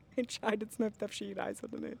nachher entscheidet es nicht, ob du einreisen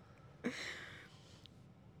oder nicht.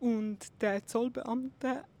 Und der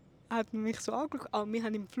Zollbeamte hat mich so angeschaut. Wir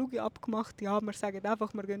haben im Flug abgemacht, ja, wir sagen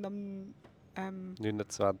einfach, wir gehen am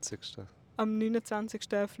 29. am 29.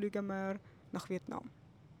 fliegen wir nach Vietnam.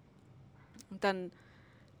 Und dann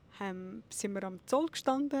sind wir am Zoll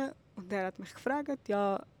gestanden und er hat mich gefragt,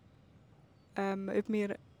 ja,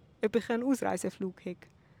 ob ich einen Ausreiseflug habe.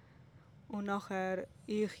 Und nachher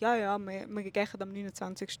wir gehen am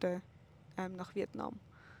 29. Nach Vietnam.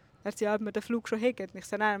 Er sagt, ja, ob wir den Flug schon haben. Und ich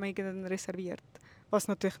sage, nein, wir haben ihn reserviert. Was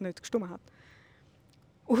natürlich nicht gestimmt hat.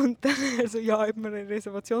 Und dann er so, ja, ob wir eine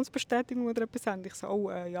Reservationsbestätigung oder etwas haben. Ich so,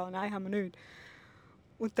 oh, ja, nein, haben wir nicht.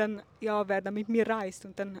 Und dann, ja, wer dann mit mir reist.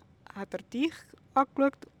 Und dann hat er dich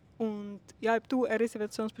angeschaut und ja, ob du eine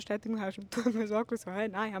Reservationsbestätigung hast. Und du hast mir so angeschaut, so, hey,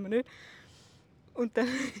 nein, haben wir nicht. Und dann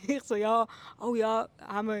ich so, ja, oh ja,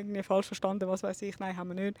 haben wir irgendwie falsch verstanden, was weiß ich, nein, haben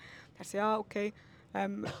wir nicht. Er so, ja, okay,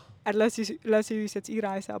 er lässt uns jetzt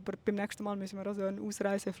einreisen, aber beim nächsten Mal müssen wir also einen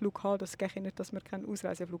Ausreiseflug haben. Das geht nicht, dass wir keinen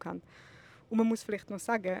Ausreiseflug haben. Und man muss vielleicht noch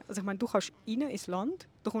sagen, also ich meine, du kannst rein ins Land,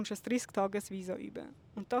 du kommst ein 30-Tages-Visa über.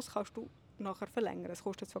 Und das kannst du nachher verlängern. Es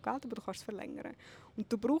kostet zwar Geld, aber du kannst es verlängern.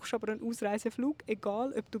 Und du brauchst aber einen Ausreiseflug,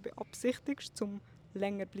 egal ob du beabsichtigst, zum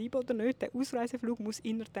länger bleiben oder nicht. Der Ausreiseflug muss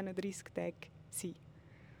innerhalb dieser 30 Tage sein.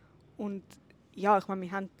 Und ja, ich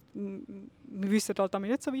meine, wir wissen halt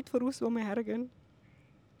nicht so weit voraus, wo wir hergehen.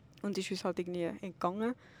 Und ist uns halt irgendwie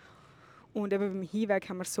entgangen. Und eben beim Hinweg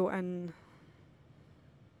haben wir so einen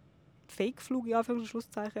Fake-Flug in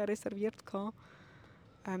Anführungszeichen reserviert.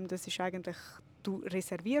 Das ist eigentlich, du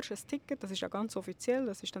reservierst ein Ticket, das ist ja ganz offiziell,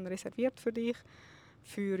 das ist dann reserviert für dich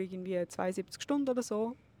für irgendwie 72 Stunden oder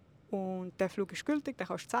so. Und der Flug ist gültig, den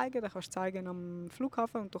kannst du zeigen am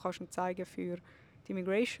Flughafen und du kannst ihn zeigen für die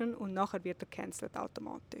Immigration und nachher wird er cancelled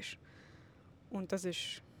automatisch. Und das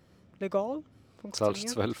ist legal, funktioniert. Zahlst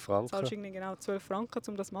 12 Franken. Zahlst irgendwie genau 12 Franken,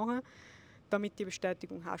 um das zu machen, damit du die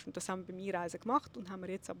Bestätigung hast. Und das haben wir beim Einreisen gemacht und haben wir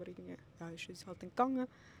jetzt aber irgendwie, ja, ist uns halt entgangen.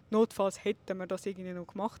 Notfalls hätten wir das irgendwie noch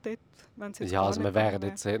gemacht, wenn es jetzt Ja, gar also wir nicht wären gegangen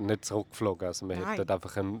jetzt nicht zurückgeflogen. Also wir Nein. hätten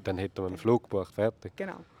einfach dann hätten wir einen Flug gebucht, fertig.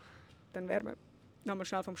 Genau. Dann wären wir nochmal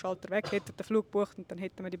schnell vom Schalter weg, hätten den Flug gebucht und dann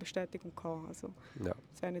hätten wir die Bestätigung gehabt. Also Ja.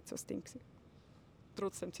 das wäre nicht so das Ding gewesen.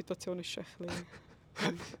 Trotzdem, die Situation ist schon ein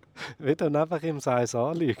bisschen... Wie du einfach im Seis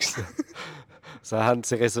anliegst. So, haben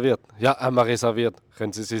Sie reserviert? Ja, haben wir reserviert.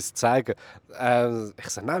 Können Sie es uns zeigen? Ich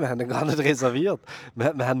sage, nein, wir haben ihn gar nicht reserviert.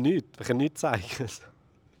 Wir haben nichts, wir können nichts zeigen.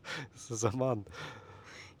 So, so Mann.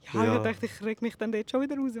 Ja, Ja. ich dachte, ich reg mich dann dort schon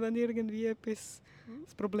wieder raus, wenn irgendwie etwas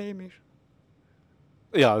das Problem ist.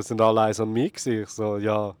 Ja, es sind alle eins an mich gewesen. Ich so,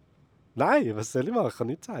 ja, nein, was soll ich machen? Ich kann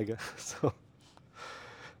nichts zeigen. So.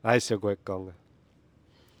 Nein, ist ja gut gegangen.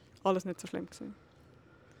 Alles nicht so schlimm gewesen.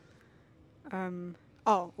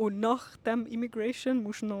 Und nach dem Immigration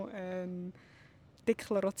musst du noch eine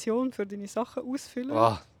Deklaration für deine Sachen ausfüllen.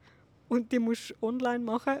 Oh, Und die musst du online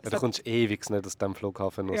machen. ja, du kommst ewig nicht aus dem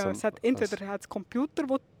Flughafen raus. Ja, es hat entweder hat's Computer,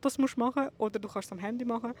 wo du das machen musst, oder du kannst es am Handy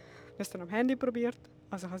machen. Ich habe es dann am Handy probiert.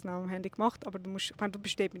 Also ich habe es auch am Handy gemacht, aber wenn du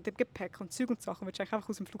bist dort mit dem Gepäck und Zeug und Sachen, willst du eigentlich einfach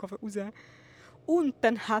aus dem Flughafen raus. Und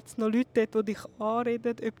dann hat es noch Leute dort, die dich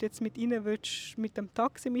anreden, ob du jetzt mit ihnen willst, mit dem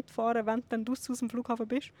Taxi mitfahren, wenn du dann aus dem Flughafen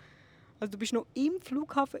bist. Also du bist noch im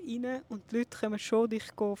Flughafen rein und die Leute können schon dich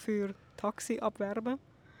für Taxi abwerben.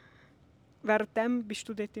 Währenddem bist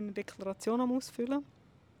du dort eine Deklaration am Ausfüllen.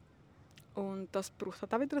 Und das braucht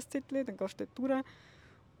halt auch wieder ein Zettel, dann gehst du dort durch.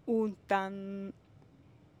 Und dann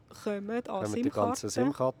kommen an Kommen die ganzen SIM-Karten.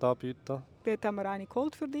 SIM-Kartenanbieter. Dort haben wir eine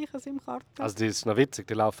geholt für dich, eine SIM-Karte. Also die ist noch witzig,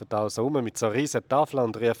 die laufen da so rum mit so riesen Tafeln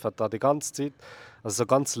und rufen da die ganze Zeit, also so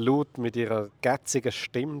ganz laut mit ihrer gätzigen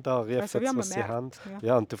Stimme da rufen Also, wie sie, man was sie haben. merkt. Ja.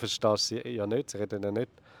 Ja, und du verstehst sie ja nicht, sie reden ja nicht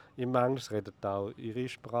im Englisch, sie reden auch ihre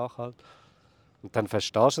Sprache halt. Und dann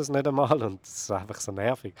verstehst du es nicht einmal und es ist einfach so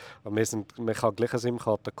nervig. Und wir haben gleich eine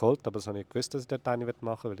SIM-Karte geholt, aber das habe ich gewusst, dass ich dort eine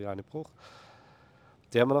machen will, weil ich eine brauche.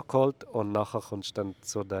 Die haben wir noch geholt und nachher kommst du dann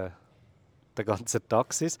zu den ganzen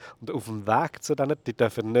Taxis. Und auf dem Weg zu denen, die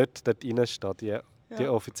dürfen nicht dort reinstehen, die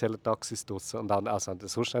offiziellen Taxis draussen. Und auch, also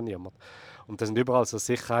sonst auch niemand. Und da sind überall so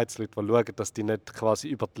Sicherheitsleute, die schauen, dass die nicht quasi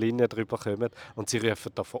über die Linie drüber kommen. Und sie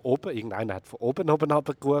rufen da von oben, irgendeiner hat von oben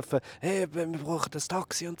gerufen, hey, wir brauchen das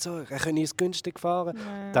Taxi und so, können uns günstig fahren.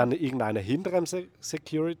 Ja. Dann irgendeiner hinter dem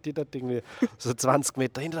Security, dort irgendwie so 20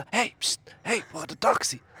 Meter hinter, hey, pst, hey, wir brauchen ein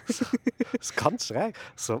Taxi. Das ist ganz schräg.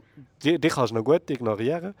 So, die kannst du noch gut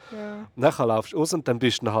ignorieren. Ja. Dann laufst du raus und dann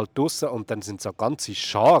bist du halt draußen und dann sind so ganze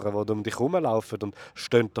Scharen, die um dich herumlaufen und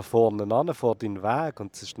stehen da vorne an, vor deinem Weg.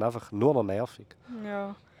 Und es ist dann einfach nur noch nervig.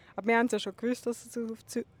 Ja. Aber wir haben es ja schon gewusst, dass es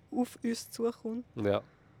auf uns zukommt. Ja.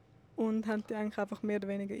 Und haben die eigentlich einfach mehr oder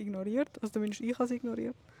weniger ignoriert. Also zumindest ich habe es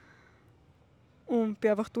ignoriert. Und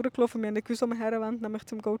bin einfach durchgelaufen. Wir haben nicht gewusst, wo wir herwollen, nämlich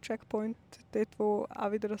zum Go-Checkpoint. Dort, wo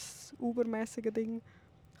auch wieder das Uber-mäßige Ding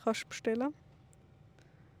kannst bestellen.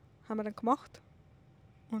 Haben wir dann gemacht.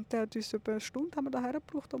 Und der hat uns über eine Stunde haben wir daher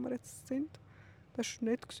gebraucht, wo wir jetzt sind. Das war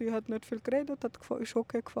nett, hat nicht viel geredet, ist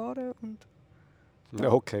okay gefahren. Und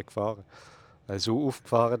Ja, okay, gefahren. Er ist auch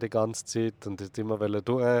aufgefahren die ganze Zeit und hat immer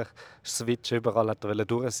switchen überall, hat er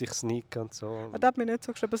durch sich sneaken und so. das hat mich nicht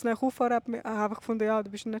so gestört. Das näher auffahren hat mich einfach gefunden, ja, du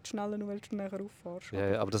bist nicht schneller, nur weil du näher auffahrst.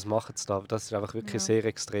 Ja, aber das machen sie da. Das ist einfach wirklich Ja. sehr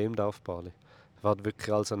extrem da auf Bali. Es fährt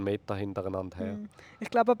wirklich alles einen Meter hintereinander her. Ich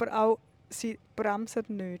glaube aber auch, sie bremsen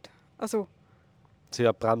nicht. Also, Sie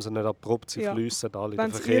bremsen nicht abrupt, sie Ja. fliessen alle. wenn Der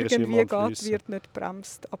es Verkehr ist irgendwie immer am geht, Fliessen. wird nicht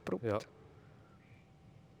bremst abrupt. Ja.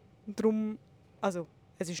 Und darum, also,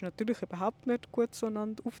 es ist natürlich überhaupt nicht gut, so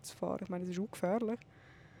einander aufzufahren. Ich meine, es ist auch gefährlich.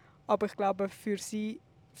 Aber ich glaube, für sie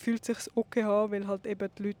fühlt es sich okay an, weil halt eben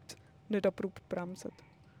die Leute nicht abrupt bremsen.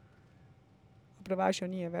 Aber du weisst ja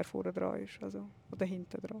nie, wer vorne dran ist, also, oder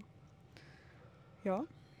hinten dran. Ja,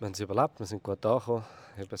 Wir haben es überlebt, wir sind gut angekommen,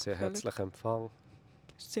 haben sehr Völlig. herzlich empfangen.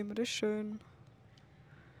 das Zimmer ist schön.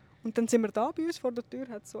 Und dann sind wir da bei uns vor der Tür,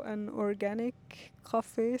 hat so ein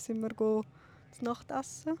Organic-Café, sind wir zu Nacht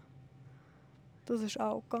essen. Das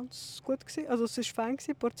war auch ganz gut gewesen. Also es war fein gewesen,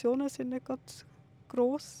 die Portionen sind nicht ganz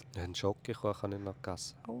gross. Ja, einen Schokokuchen habe ich noch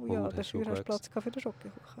gegessen. Oh ja, das ist dafür schon hast du gut Platz gehabt für den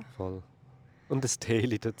Schokokuchen. Voll. Und ein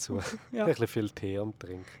Tee dazu. Ja. Ein bisschen viel Tee am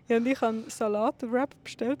Trinken. Ja, und ich habe Salat-Wrap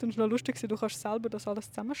bestellt und es war noch lustig, du kannst selber das alles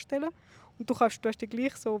zusammenstellen. Und du hast die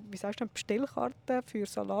gleich so, wie sagst du, eine Bestellkarte für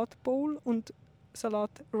Salatbowl und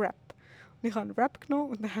Salat-Wrap. Und ich habe einen Wrap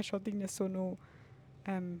genommen und dann hast du halt irgendwie so noch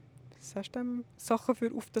was sagst du, Sachen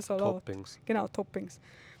für auf den Salat. Toppings. Genau, Toppings.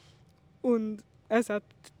 Und es hat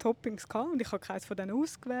Toppings gehabt und ich habe keins von denen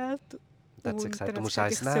ausgewählt. Dann hat sie Und gesagt, dann du hat musst sie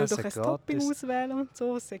eins gesagt, nehmen, ich soll doch es ein ist Topping gratis. auswählen und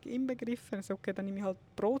so. Es sei inbegriffen. Ich so, okay, dann nehme ich halt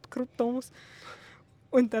Brotcroutons.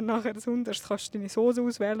 Und dann nachher sonst kannst du deine Soße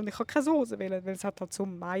auswählen. Und ich habe keine Soße wählen, weil es hat halt so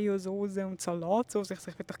Mayo-Soße und Salatsauce. Ich so,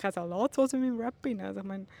 ich will doch keine Salatsauce in meinem Wrap rein. Also ich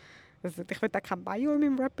meine, ich will auch kein Mayo in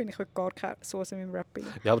meinem Wrap rein. Ich will gar keine Soße in meinem Wrap rein.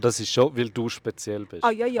 Ja, aber das ist schon, weil du speziell bist. Ah,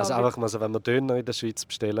 ja, ja, also weil- einfach mal so, wenn wir Döner in der Schweiz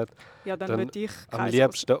bestellen, Ja, dann Dann will ich am keine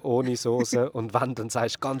liebsten ohne Soße. Und wenn, dann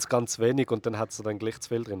sagst du ganz, ganz wenig und dann hat es dann gleich zu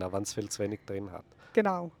viel drin, auch wenn es viel zu wenig drin hat.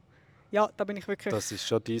 Genau. Ja, da bin ich wirklich... Das ist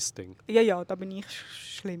schon dein Ding. Ja, da bin ich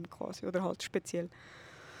schlimm quasi. Oder halt speziell.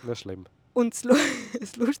 Nicht schlimm. Und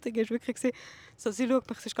das Lustige war wirklich, so, sie schaut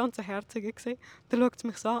mich, sie war ganz herzig. Dann schaut sie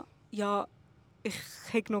mich so an, ja, ich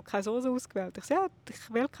habe noch keine Soße ausgewählt. Ich sage, ja,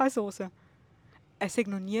 ich will keine Soße. Es hat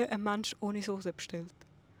noch nie ein Mensch ohne Soße bestellt.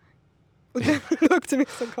 Und dann schaut sie mich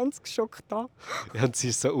so ganz geschockt an. Ja, und sie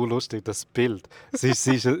ist so unlustig, das Bild. Sie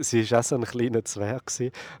ist auch so ein kleiner Zwerg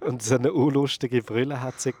gewesen. Und so eine unlustige Brille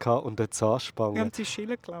hat sie gehabt und eine Zahnspange. Ja, und sie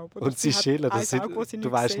schillen, glaube ich. Und sie schillen, du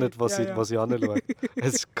du weißt nicht, wo sie anschaut.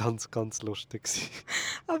 Es war ganz, ganz lustig gewesen.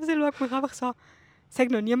 Aber sie schaut mich einfach so an. Es hat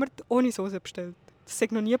noch niemand ohne Soße bestellt. Das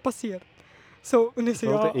ist noch nie passiert. So, und ich so,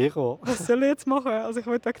 Voll ja, der Ero. was soll ich jetzt machen? Also ich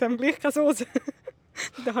wollte wegen dem gleich keine Soße.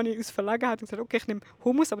 Dann habe ich aus Verlegenheit gesagt, okay, ich nehme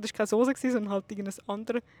Hummus, aber das war keine Soße, sondern halt irgendein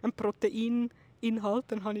anderes, ein Proteininhalt.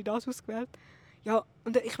 Dann habe ich das ausgewählt. Ja,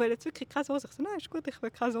 und ich will jetzt wirklich keine Soße. Ich so, nein, ist gut, ich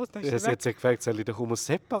will keine Soße. Dann ist Ja, sie sie weg. hat sich gefragt, soll ich den Hummus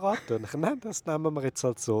separat tun? Ich nein, das nehmen wir jetzt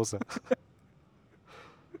als Soße.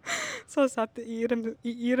 So, es hat in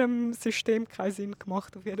ihrem System keinen Sinn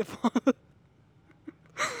gemacht, auf jeden Fall.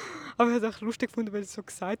 Aber ich habe es auch lustig gefunden, weil sie so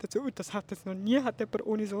gesagt hat, so, das hat jetzt noch nie hat jemand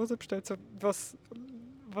ohne Soße bestellt. So, was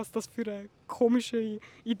was das für eine komische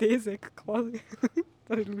Idee ist, quasi.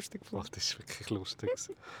 Das ist lustig. Oh, das ist wirklich lustig.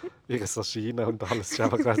 Ihr Erscheinen und alles ist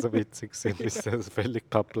einfach so witzig. Ist völlig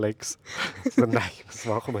perplex. So, nein, was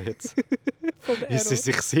machen wir jetzt? Ist sie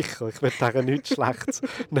sich sicher? Ich will ihr nichts Schlechtes.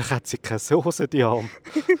 Dann hat sie keine Soße, die Arme.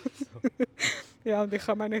 Ja, und ich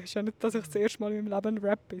meine, es ist ja nicht, dass ich das erste Mal in meinem Leben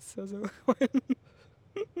Rap ist. Also,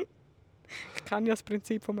 ich kenne ja das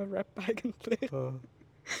Prinzip von einem Rap eigentlich.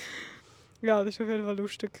 Ja, das war auf jeden Fall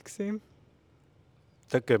lustig gewesen.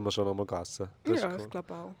 Dann gehen wir schon nochmal essen. Das Ja, ist cool. ich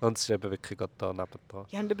glaube auch. Und es ist eben wirklich gerade da nebendran.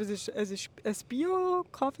 Ja, und es ist ein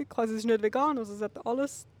Bio-Kaffee, also es ist nicht vegan, also es hat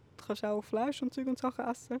alles, du kannst auch Fleisch und Zeug und Sachen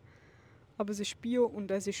essen. Aber es ist Bio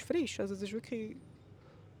und es ist frisch, also es ist wirklich,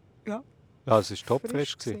 ja, Ja, es war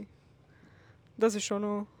topfrisch. gewesen. Das ist schon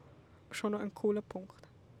noch ein cooler Punkt.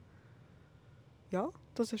 Ja,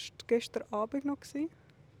 das war gestern Abend noch. Jetzt sind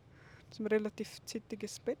wir relativ zeitig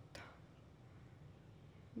ins Bett.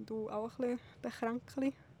 Und du auch ein bisschen der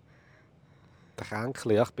Kränkli. Der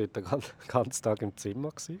Kränkli, ja, ich war den ganzen Tag im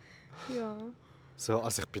Zimmer. Ja. So,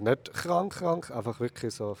 also ich bin nicht krank, einfach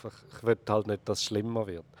wirklich so, ich will halt nicht, dass es schlimmer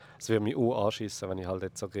wird. Es würde mich auch anschiessen, wenn ich halt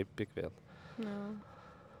jetzt so grippig werde. Ja.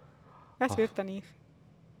 Es wird dann ich.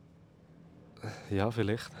 Ja,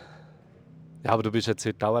 vielleicht. Ja, aber du bist jetzt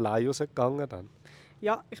heute auch allein rausgegangen dann?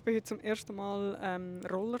 Ja, ich bin heute zum ersten Mal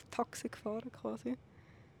Roller-Taxi gefahren quasi.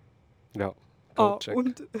 Ja, Gojek.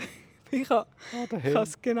 Und ich habe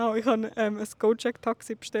ein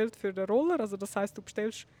Gojek-Taxi bestellt für den Roller. Also das heisst, du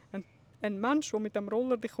bestellst einen Menschen, der mit dem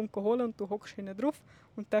Roller dich holen kommt und du hockst hinten drauf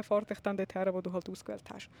und der fährt dich dann dorthin, wo du halt ausgewählt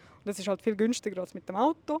hast. Und das ist halt viel günstiger als mit dem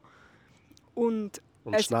Auto. Und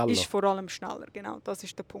es schneller. ist vor allem schneller, genau, das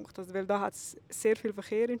ist der Punkt. Also, weil da hat es sehr viel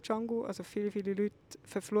Verkehr in Canggu, also viele Leute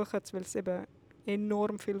verfluchen es, weil es eben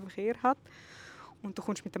enorm viel Verkehr hat. Und du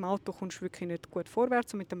kommst mit dem Auto wirklich nicht gut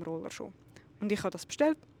vorwärts und mit dem Roller schon. Und ich habe das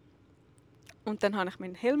bestellt. Und dann habe ich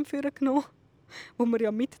meinen Helm genommen, den wir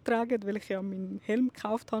ja mittragen, weil ich ja meinen Helm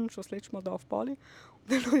gekauft habe, schon das letzte Mal hier auf Bali.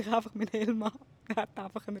 Und dann schaue ich einfach meinen Helm an. Er hat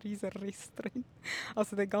einfach einen riesen Riss drin.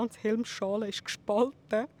 Also der ganze Helmschale ist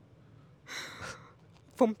gespalten.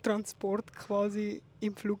 Vom Transport quasi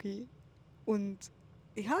im Flug. Und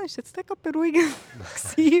ja, ist jetzt nicht gerade beruhigend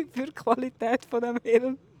für die Qualität von dem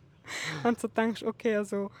Helm. Und so denkst, okay,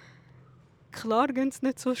 also klar gehen sie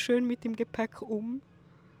nicht so schön mit dem Gepäck um,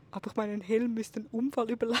 aber ich meine, ein Helm müsste einen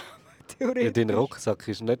Unfall überleben, theoretisch. Ja, dein Rucksack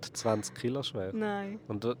ist nicht 20 Kilo schwer. Nein.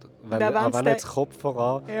 Und wenn jetzt Kopf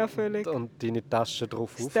voran und deine Tasche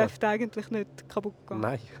drauf es rauf. darf eigentlich nicht kaputt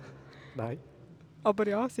gehen. Nein. Aber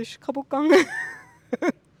ja, es ist kaputt gegangen.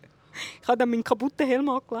 Ich habe dann meinen kaputten Helm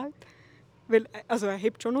angelegt. Weil, also er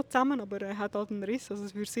hebt schon noch zusammen, aber er hat halt einen Riss. Also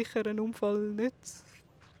es würde sicher einen Unfall nicht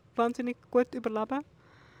wahnsinnig gut überleben.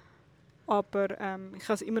 Aber ich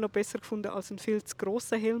habe es immer noch besser gefunden, als einen viel zu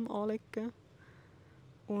grossen Helm anlegen.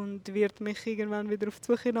 Und werde mich irgendwann wieder auf die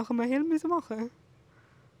Suche nach einem Helm machen.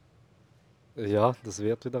 Ja, das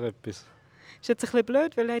wird wieder etwas. Ist jetzt ein bisschen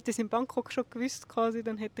blöd, weil hätte ich es in Bangkok schon gewusst, quasi,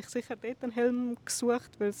 dann hätte ich sicher dort einen Helm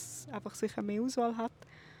gesucht, weil es einfach sicher mehr Auswahl hat.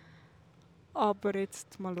 Aber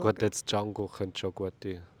jetzt mal schauen. Gut, jetzt Canggu könnte schon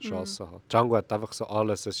gute Chancen haben. Canggu hat einfach so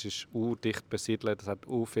alles. Es ist dicht besiedelt, es hat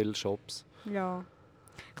viele Shops. Ja.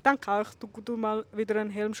 Ich denke auch, du mal wieder einen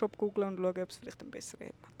Helmshop googeln und schauen, ob es vielleicht einen besseren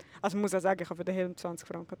Helm hat. Also ich muss auch sagen, ich habe für den Helm 20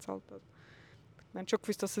 Franken gezahlt. Also, ich habe schon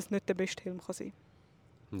gewusst, dass es nicht der beste Helm kann sein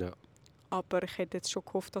kann. Ja. Aber ich hätte jetzt schon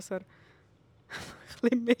gehofft, dass er ein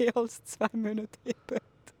bisschen mehr als 2 Monate hebt.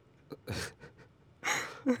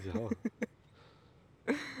 Ja.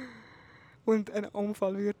 Und einen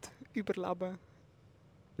Unfall wird überleben.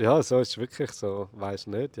 Ja, so ist es wirklich so. Weisst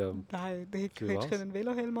nicht. Ja. Nein, da hättest du einen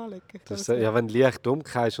Velohelm anlegen. Das ist, ja, wenn du leicht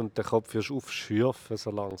umkehrst und den Kopf aufschürfen so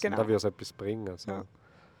langsam, genau. dann würde es etwas bringen. So. Ja.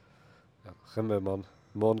 Ja, können wir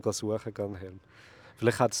morgen suchen, einen Helm.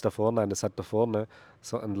 Vielleicht hat es da vorne einen. Es hat da vorne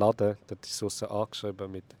so einen Laden, der ist aussen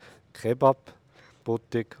angeschrieben mit Kebab,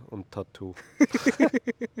 Boutique und Tattoo.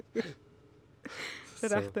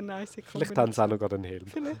 Das ist echt eine nice Kombination. Vielleicht haben sie auch noch gerade einen Helm.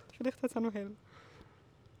 Vielleicht hat es auch noch Helm.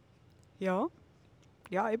 Ja.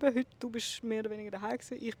 Ja, eben, heute du bist mehr oder weniger daheim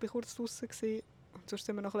gewesen. Ich war kurz draußen gewesen. Und sonst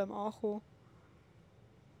sind wir noch ein bisschen angekommen.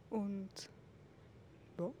 Und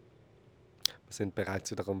ja. Wir sind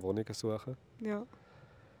bereits wieder am Wohnungen suchen. Ja.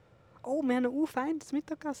 Oh, wir haben ein feines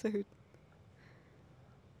Mittagessen heute.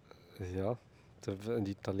 Ja, ein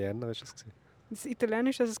Italiener war es. Das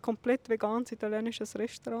Italienische ist ein komplett veganes italienisches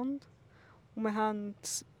Restaurant. Und wir haben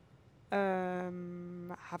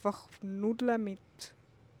einfach Nudeln mit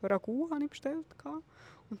Ragout habe ich bestellt.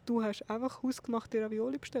 Und du hast einfach hausgemachte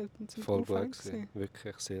Ravioli bestellt. Und sind voll gut gewesen.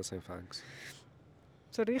 Wirklich sehr, sehr fein gewesen.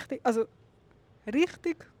 So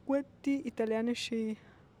richtig gute italienische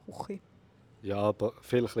Küche. Ja, aber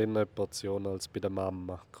viel kleinere Portionen als bei der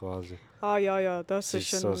Mama quasi. Ah ja, das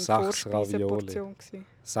Es ist war so eine 6 Ravioli. Vorspeisenportion gewesen.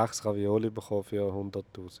 6 Ravioli bekommen für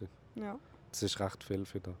 100'000. Ja. Das ist recht viel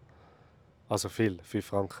für da. Also viel, 5,70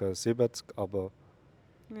 Franken, aber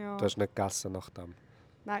du Ja. hast nicht gegessen nach dem.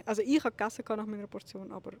 Nein, also ich habe gegessen nach meiner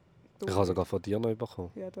Portion, aber du Ich habe nicht. sogar von dir noch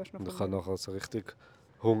bekommen. Ja, du hast noch Und von ich habe mir. nachher so richtig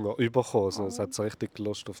Hunger bekommen. Also, es Oh. hat so richtig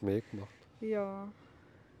Lust auf mich gemacht. Ja.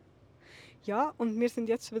 Ja, und wir sind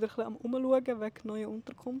jetzt wieder ein bisschen am Umschauen wegen neuer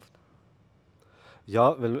Unterkunft.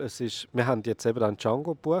 Ja, weil wir haben jetzt eben einen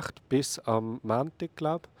Canggu gebucht, bis am Montag,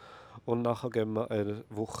 glaube ich. Und nachher gehen wir eine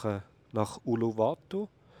Woche nach Uluwatu.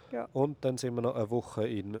 Ja. Und dann sind wir noch eine Woche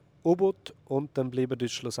in Ubud. Und dann bleiben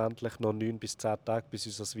uns schlussendlich noch 9 bis 10 Tage, bis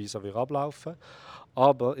unser Visa wieder ablaufen.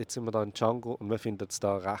 Aber jetzt sind wir da in Canggu und wir finden es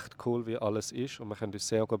da recht cool, wie alles ist. Und wir können uns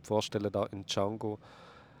sehr gut vorstellen, da in Canggu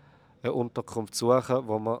eine Unterkunft zu suchen,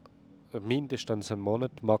 wo wir mindestens einen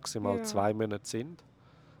Monat, maximal Ja. 2 Monate sind.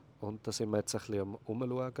 Und da sind wir jetzt ein bisschen am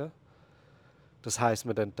Umschauen. Das heisst,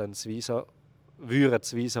 wir würden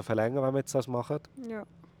das Visa verlängern, wenn wir jetzt das machen. Ja.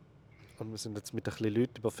 Und wir sind jetzt mit ein bisschen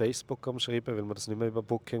Leuten über Facebook am Schreiben, weil wir das nicht mehr über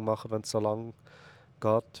Booking machen, wenn es so lang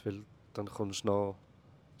geht. Weil dann kommst du noch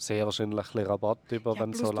sehr wahrscheinlich ein bisschen Rabatt über, Ja, wenn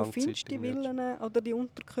es so plus du findest langzeitig die wird. Villen oder die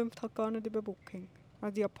Unterkünfte halt gar nicht über Booking.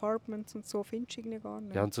 Also die Apartments und so findest du irgendwie gar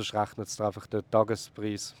nicht. Ja, und sonst rechnet es einfach den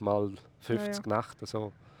Tagespreis mal 50 Ja. Nächte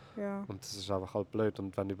so. Ja. Und das ist einfach halt blöd.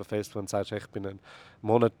 Und wenn du über Facebook sagst, ich bin einen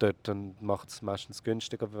Monat dort, dann macht es meistens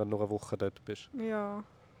günstiger, wenn du nur eine Woche dort bist. Ja.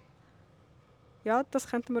 Ja, das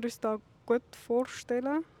könnten wir uns da gut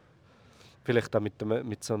vorstellen. Vielleicht auch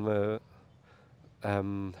mit so einem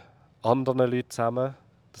anderen Leuten zusammen,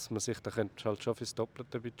 dass man sich da könnte halt schon fürs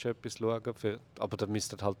doppelte Budget etwas schauen. Aber da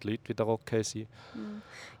müssten halt die Leute wieder okay sein.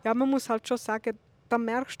 Ja, man muss halt schon sagen, da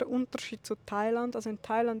merkst du den Unterschied zu Thailand. Also in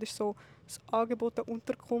Thailand ist so, das Angebot der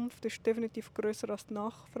Unterkunft ist definitiv grösser als die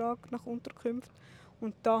Nachfrage nach Unterkünften.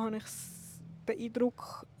 Und da habe ich den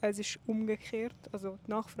Eindruck, es ist umgekehrt. Also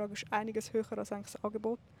die Nachfrage ist einiges höher als eigentlich das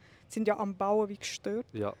Angebot. Sie sind ja am Bauen wie gestört.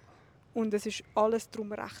 Ja, Und es ist alles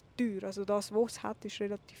darum recht teuer. Also das, was es hat, ist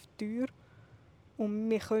relativ teuer. Und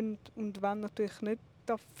wir können und wollen natürlich nicht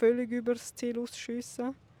da völlig über das Ziel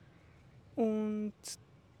ausschiessen. Und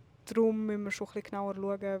darum müssen wir schon ein bisschen genauer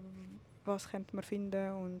schauen, was könnte man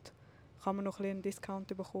finden und kann man noch ein bisschen einen Discount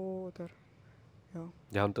bekommen oder ja.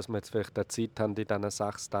 ja, und dass wir jetzt vielleicht auch Zeit haben in diesen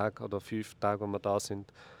 6 Tagen oder 5 Tagen, wo wir da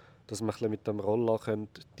sind, dass wir ein bisschen mit dem Roller können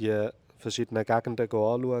die verschiedenen Gegenden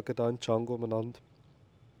anschauen hier in Canggu umeinander.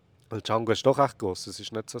 Weil Canggu ist doch recht gross, es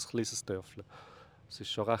ist nicht so ein kleines Dörfchen. Es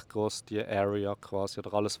ist schon recht gross, die Area quasi,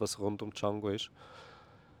 oder alles, was rund um Canggu ist.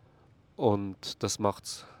 Und das macht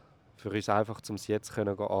es für uns einfach, um es jetzt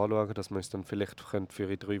anschauen, dass wir uns dann vielleicht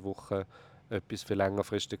für in 3 Wochen etwas viel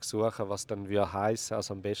längerfristig suchen, was dann heissen,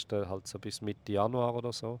 also am besten halt so bis Mitte Januar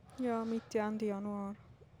oder so. Ja, Mitte, Ende Januar.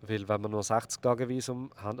 Weil wenn wir nur 60 Tage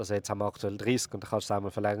Visum haben, also jetzt haben wir aktuell 30 und dann kannst du es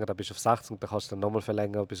einmal verlängern, dann bist du auf 60 und dann kannst du dann nochmal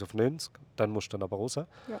verlängern bis auf 90, dann musst du dann aber raus. Ja.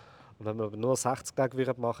 Und wenn wir aber nur 60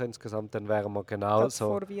 Tage machen insgesamt, dann wären wir genau Gerade so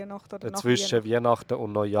vor Weihnachten oder nach zwischen Weihnachten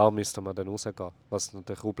und Neujahr müssten wir dann rausgehen. Was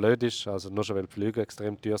natürlich auch blöd ist, also nur schon weil die Flüge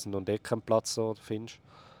extrem teuer sind und keinen Platz so findest.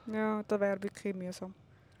 Ja, das wäre wirklich mühsam.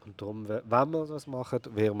 Und darum, wenn wir das machen,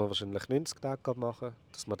 werden wir wahrscheinlich 90 Tage machen,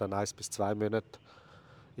 dass wir dann 1 bis 2 Monate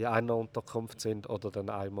in einer Unterkunft sind oder dann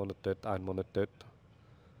 1 Monat dort, 1 Monat dort.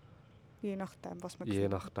 Je nachdem, was man Je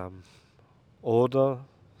findet. nachdem. Oder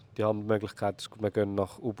die andere Möglichkeit ist, wir gehen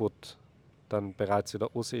nach Ubud, dann bereits wieder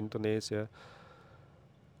aus Indonesien.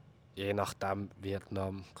 Je nachdem,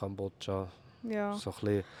 Vietnam, Kambodscha, Ja. so ein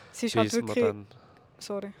bisschen, Es ist halt bis wir wirklich... dann,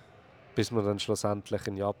 Sorry. bis wir dann schlussendlich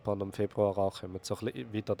in Japan im Februar ankommen, so ein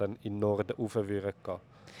bisschen wieder dann in den Norden rauf würden gehen.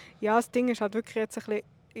 Ja, das Ding ist halt wirklich jetzt ein bisschen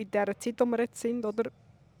in dieser Zeit, wo wir jetzt sind, oder?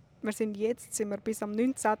 Sind wir bis am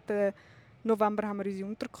 19. November haben wir unsere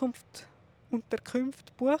Unterkünfte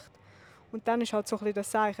gebucht. Und dann ist halt so ein bisschen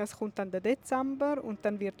das Zeichen, es kommt dann der Dezember und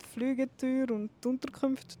dann wird die Flüge teuer und die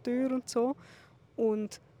Unterkünfte teuer und so.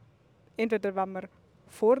 Und entweder wenn wir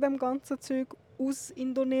vor dem ganzen Zeug aus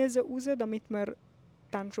Indonesien raus, damit wir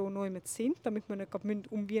dann schon neu mit sind, damit wir nicht gerade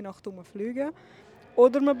um Weihnachten herum fliegen.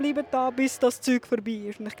 Oder wir bleiben da, bis das Zeug vorbei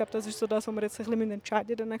ist. Und ich glaube, das ist so das, was wir jetzt ein bisschen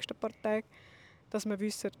entscheiden in den nächsten paar Tagen. Dass wir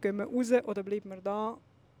wissen, gehen wir raus oder bleiben wir da.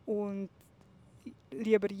 Und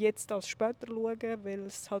lieber jetzt als später schauen, weil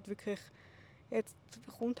es halt wirklich... Jetzt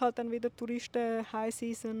kommt halt dann wieder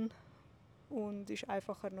Touristen-High-Season und es ist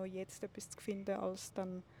einfacher, noch jetzt etwas zu finden, als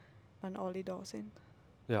dann, wenn alle da sind.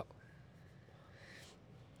 Ja.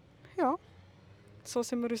 Ja, so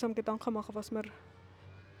sind wir uns am Gedanken machen, was wir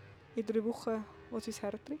in 3 Wochen, was uns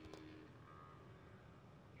hertreibt.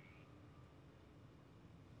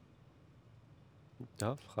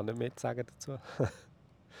 Ja, ich kann nicht mehr sagen dazu.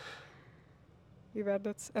 Wir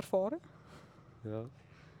werden es erfahren. Ja.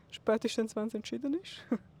 Spätestens, wenn es entschieden ist.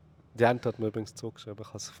 Die Ente hat mir übrigens zugeschrieben, ich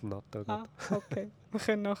habe es auf dem Natter Ah, gerade. okay. Wir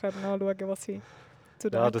können nachher nachschauen, was sie zu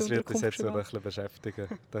der Ja, das wird uns Entenunterkunft jetzt noch ein schreiben. bisschen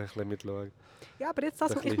beschäftigen. Da ein bisschen mitschauen. Ja, aber jetzt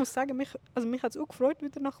das, Ein ich bisschen- muss sagen, mich hat es auch gefreut,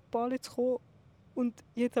 wieder nach Bali zu kommen und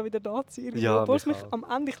jetzt auch wieder da zu sein. Irgendwie. Ja, Obwohl es mich mich auch. am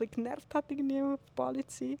Ende ein bisschen genervt hat, irgendwie auf Bali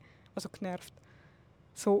zu sein. Also genervt.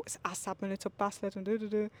 So, das Essen hat mir nicht so gepasst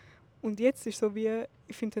und jetzt ist so wie,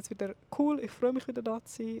 ich finde es jetzt wieder cool, ich freue mich wieder da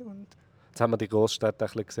zu sein und Jetzt haben wir die Großstädte ein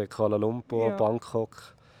bisschen gesehen, Kuala Lumpur, ja,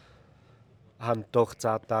 Bangkok. Haben doch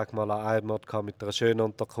 10 Tage mal an einem Ort gehabt mit einer schönen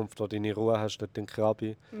Unterkunft, wo du deine Ruhe hast, dort in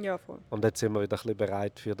Krabi. ja, voll. Und jetzt sind wir wieder ein bisschen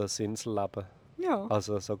bereit für das Inselleben. Ja,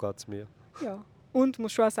 Also so geht es mir. ja. Und ich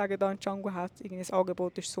muss schon auch sagen, da in Canggu hat irgendwie das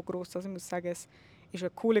Angebot ist so groß, also ich muss sagen, es ist eine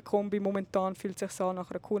coole Kombi. Momentan fühlt es sich an nach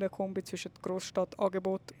einer coolen Kombi zwischen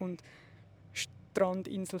Großstadtangebot und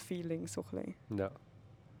Strand-Insel-Feeling, so ein bisschen, Ja.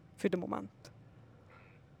 für den Moment.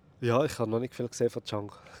 Ja, ich habe noch nicht viel gesehen von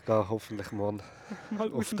Canggu. Ich gehe hoffentlich morgen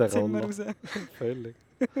Mal aus auf dem den Zimmer Roller. raus. Völlig.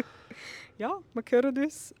 Ja, wir hören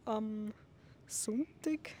uns am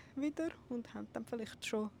Sonntag wieder und haben dann vielleicht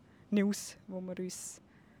schon News, wo wir uns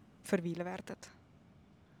verweilen werden.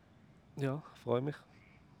 Ja, freue mich.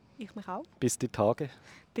 Ich mich auch. Bis die Tage.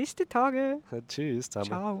 Bis die Tage. Tschüss zusammen.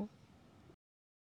 Ciao.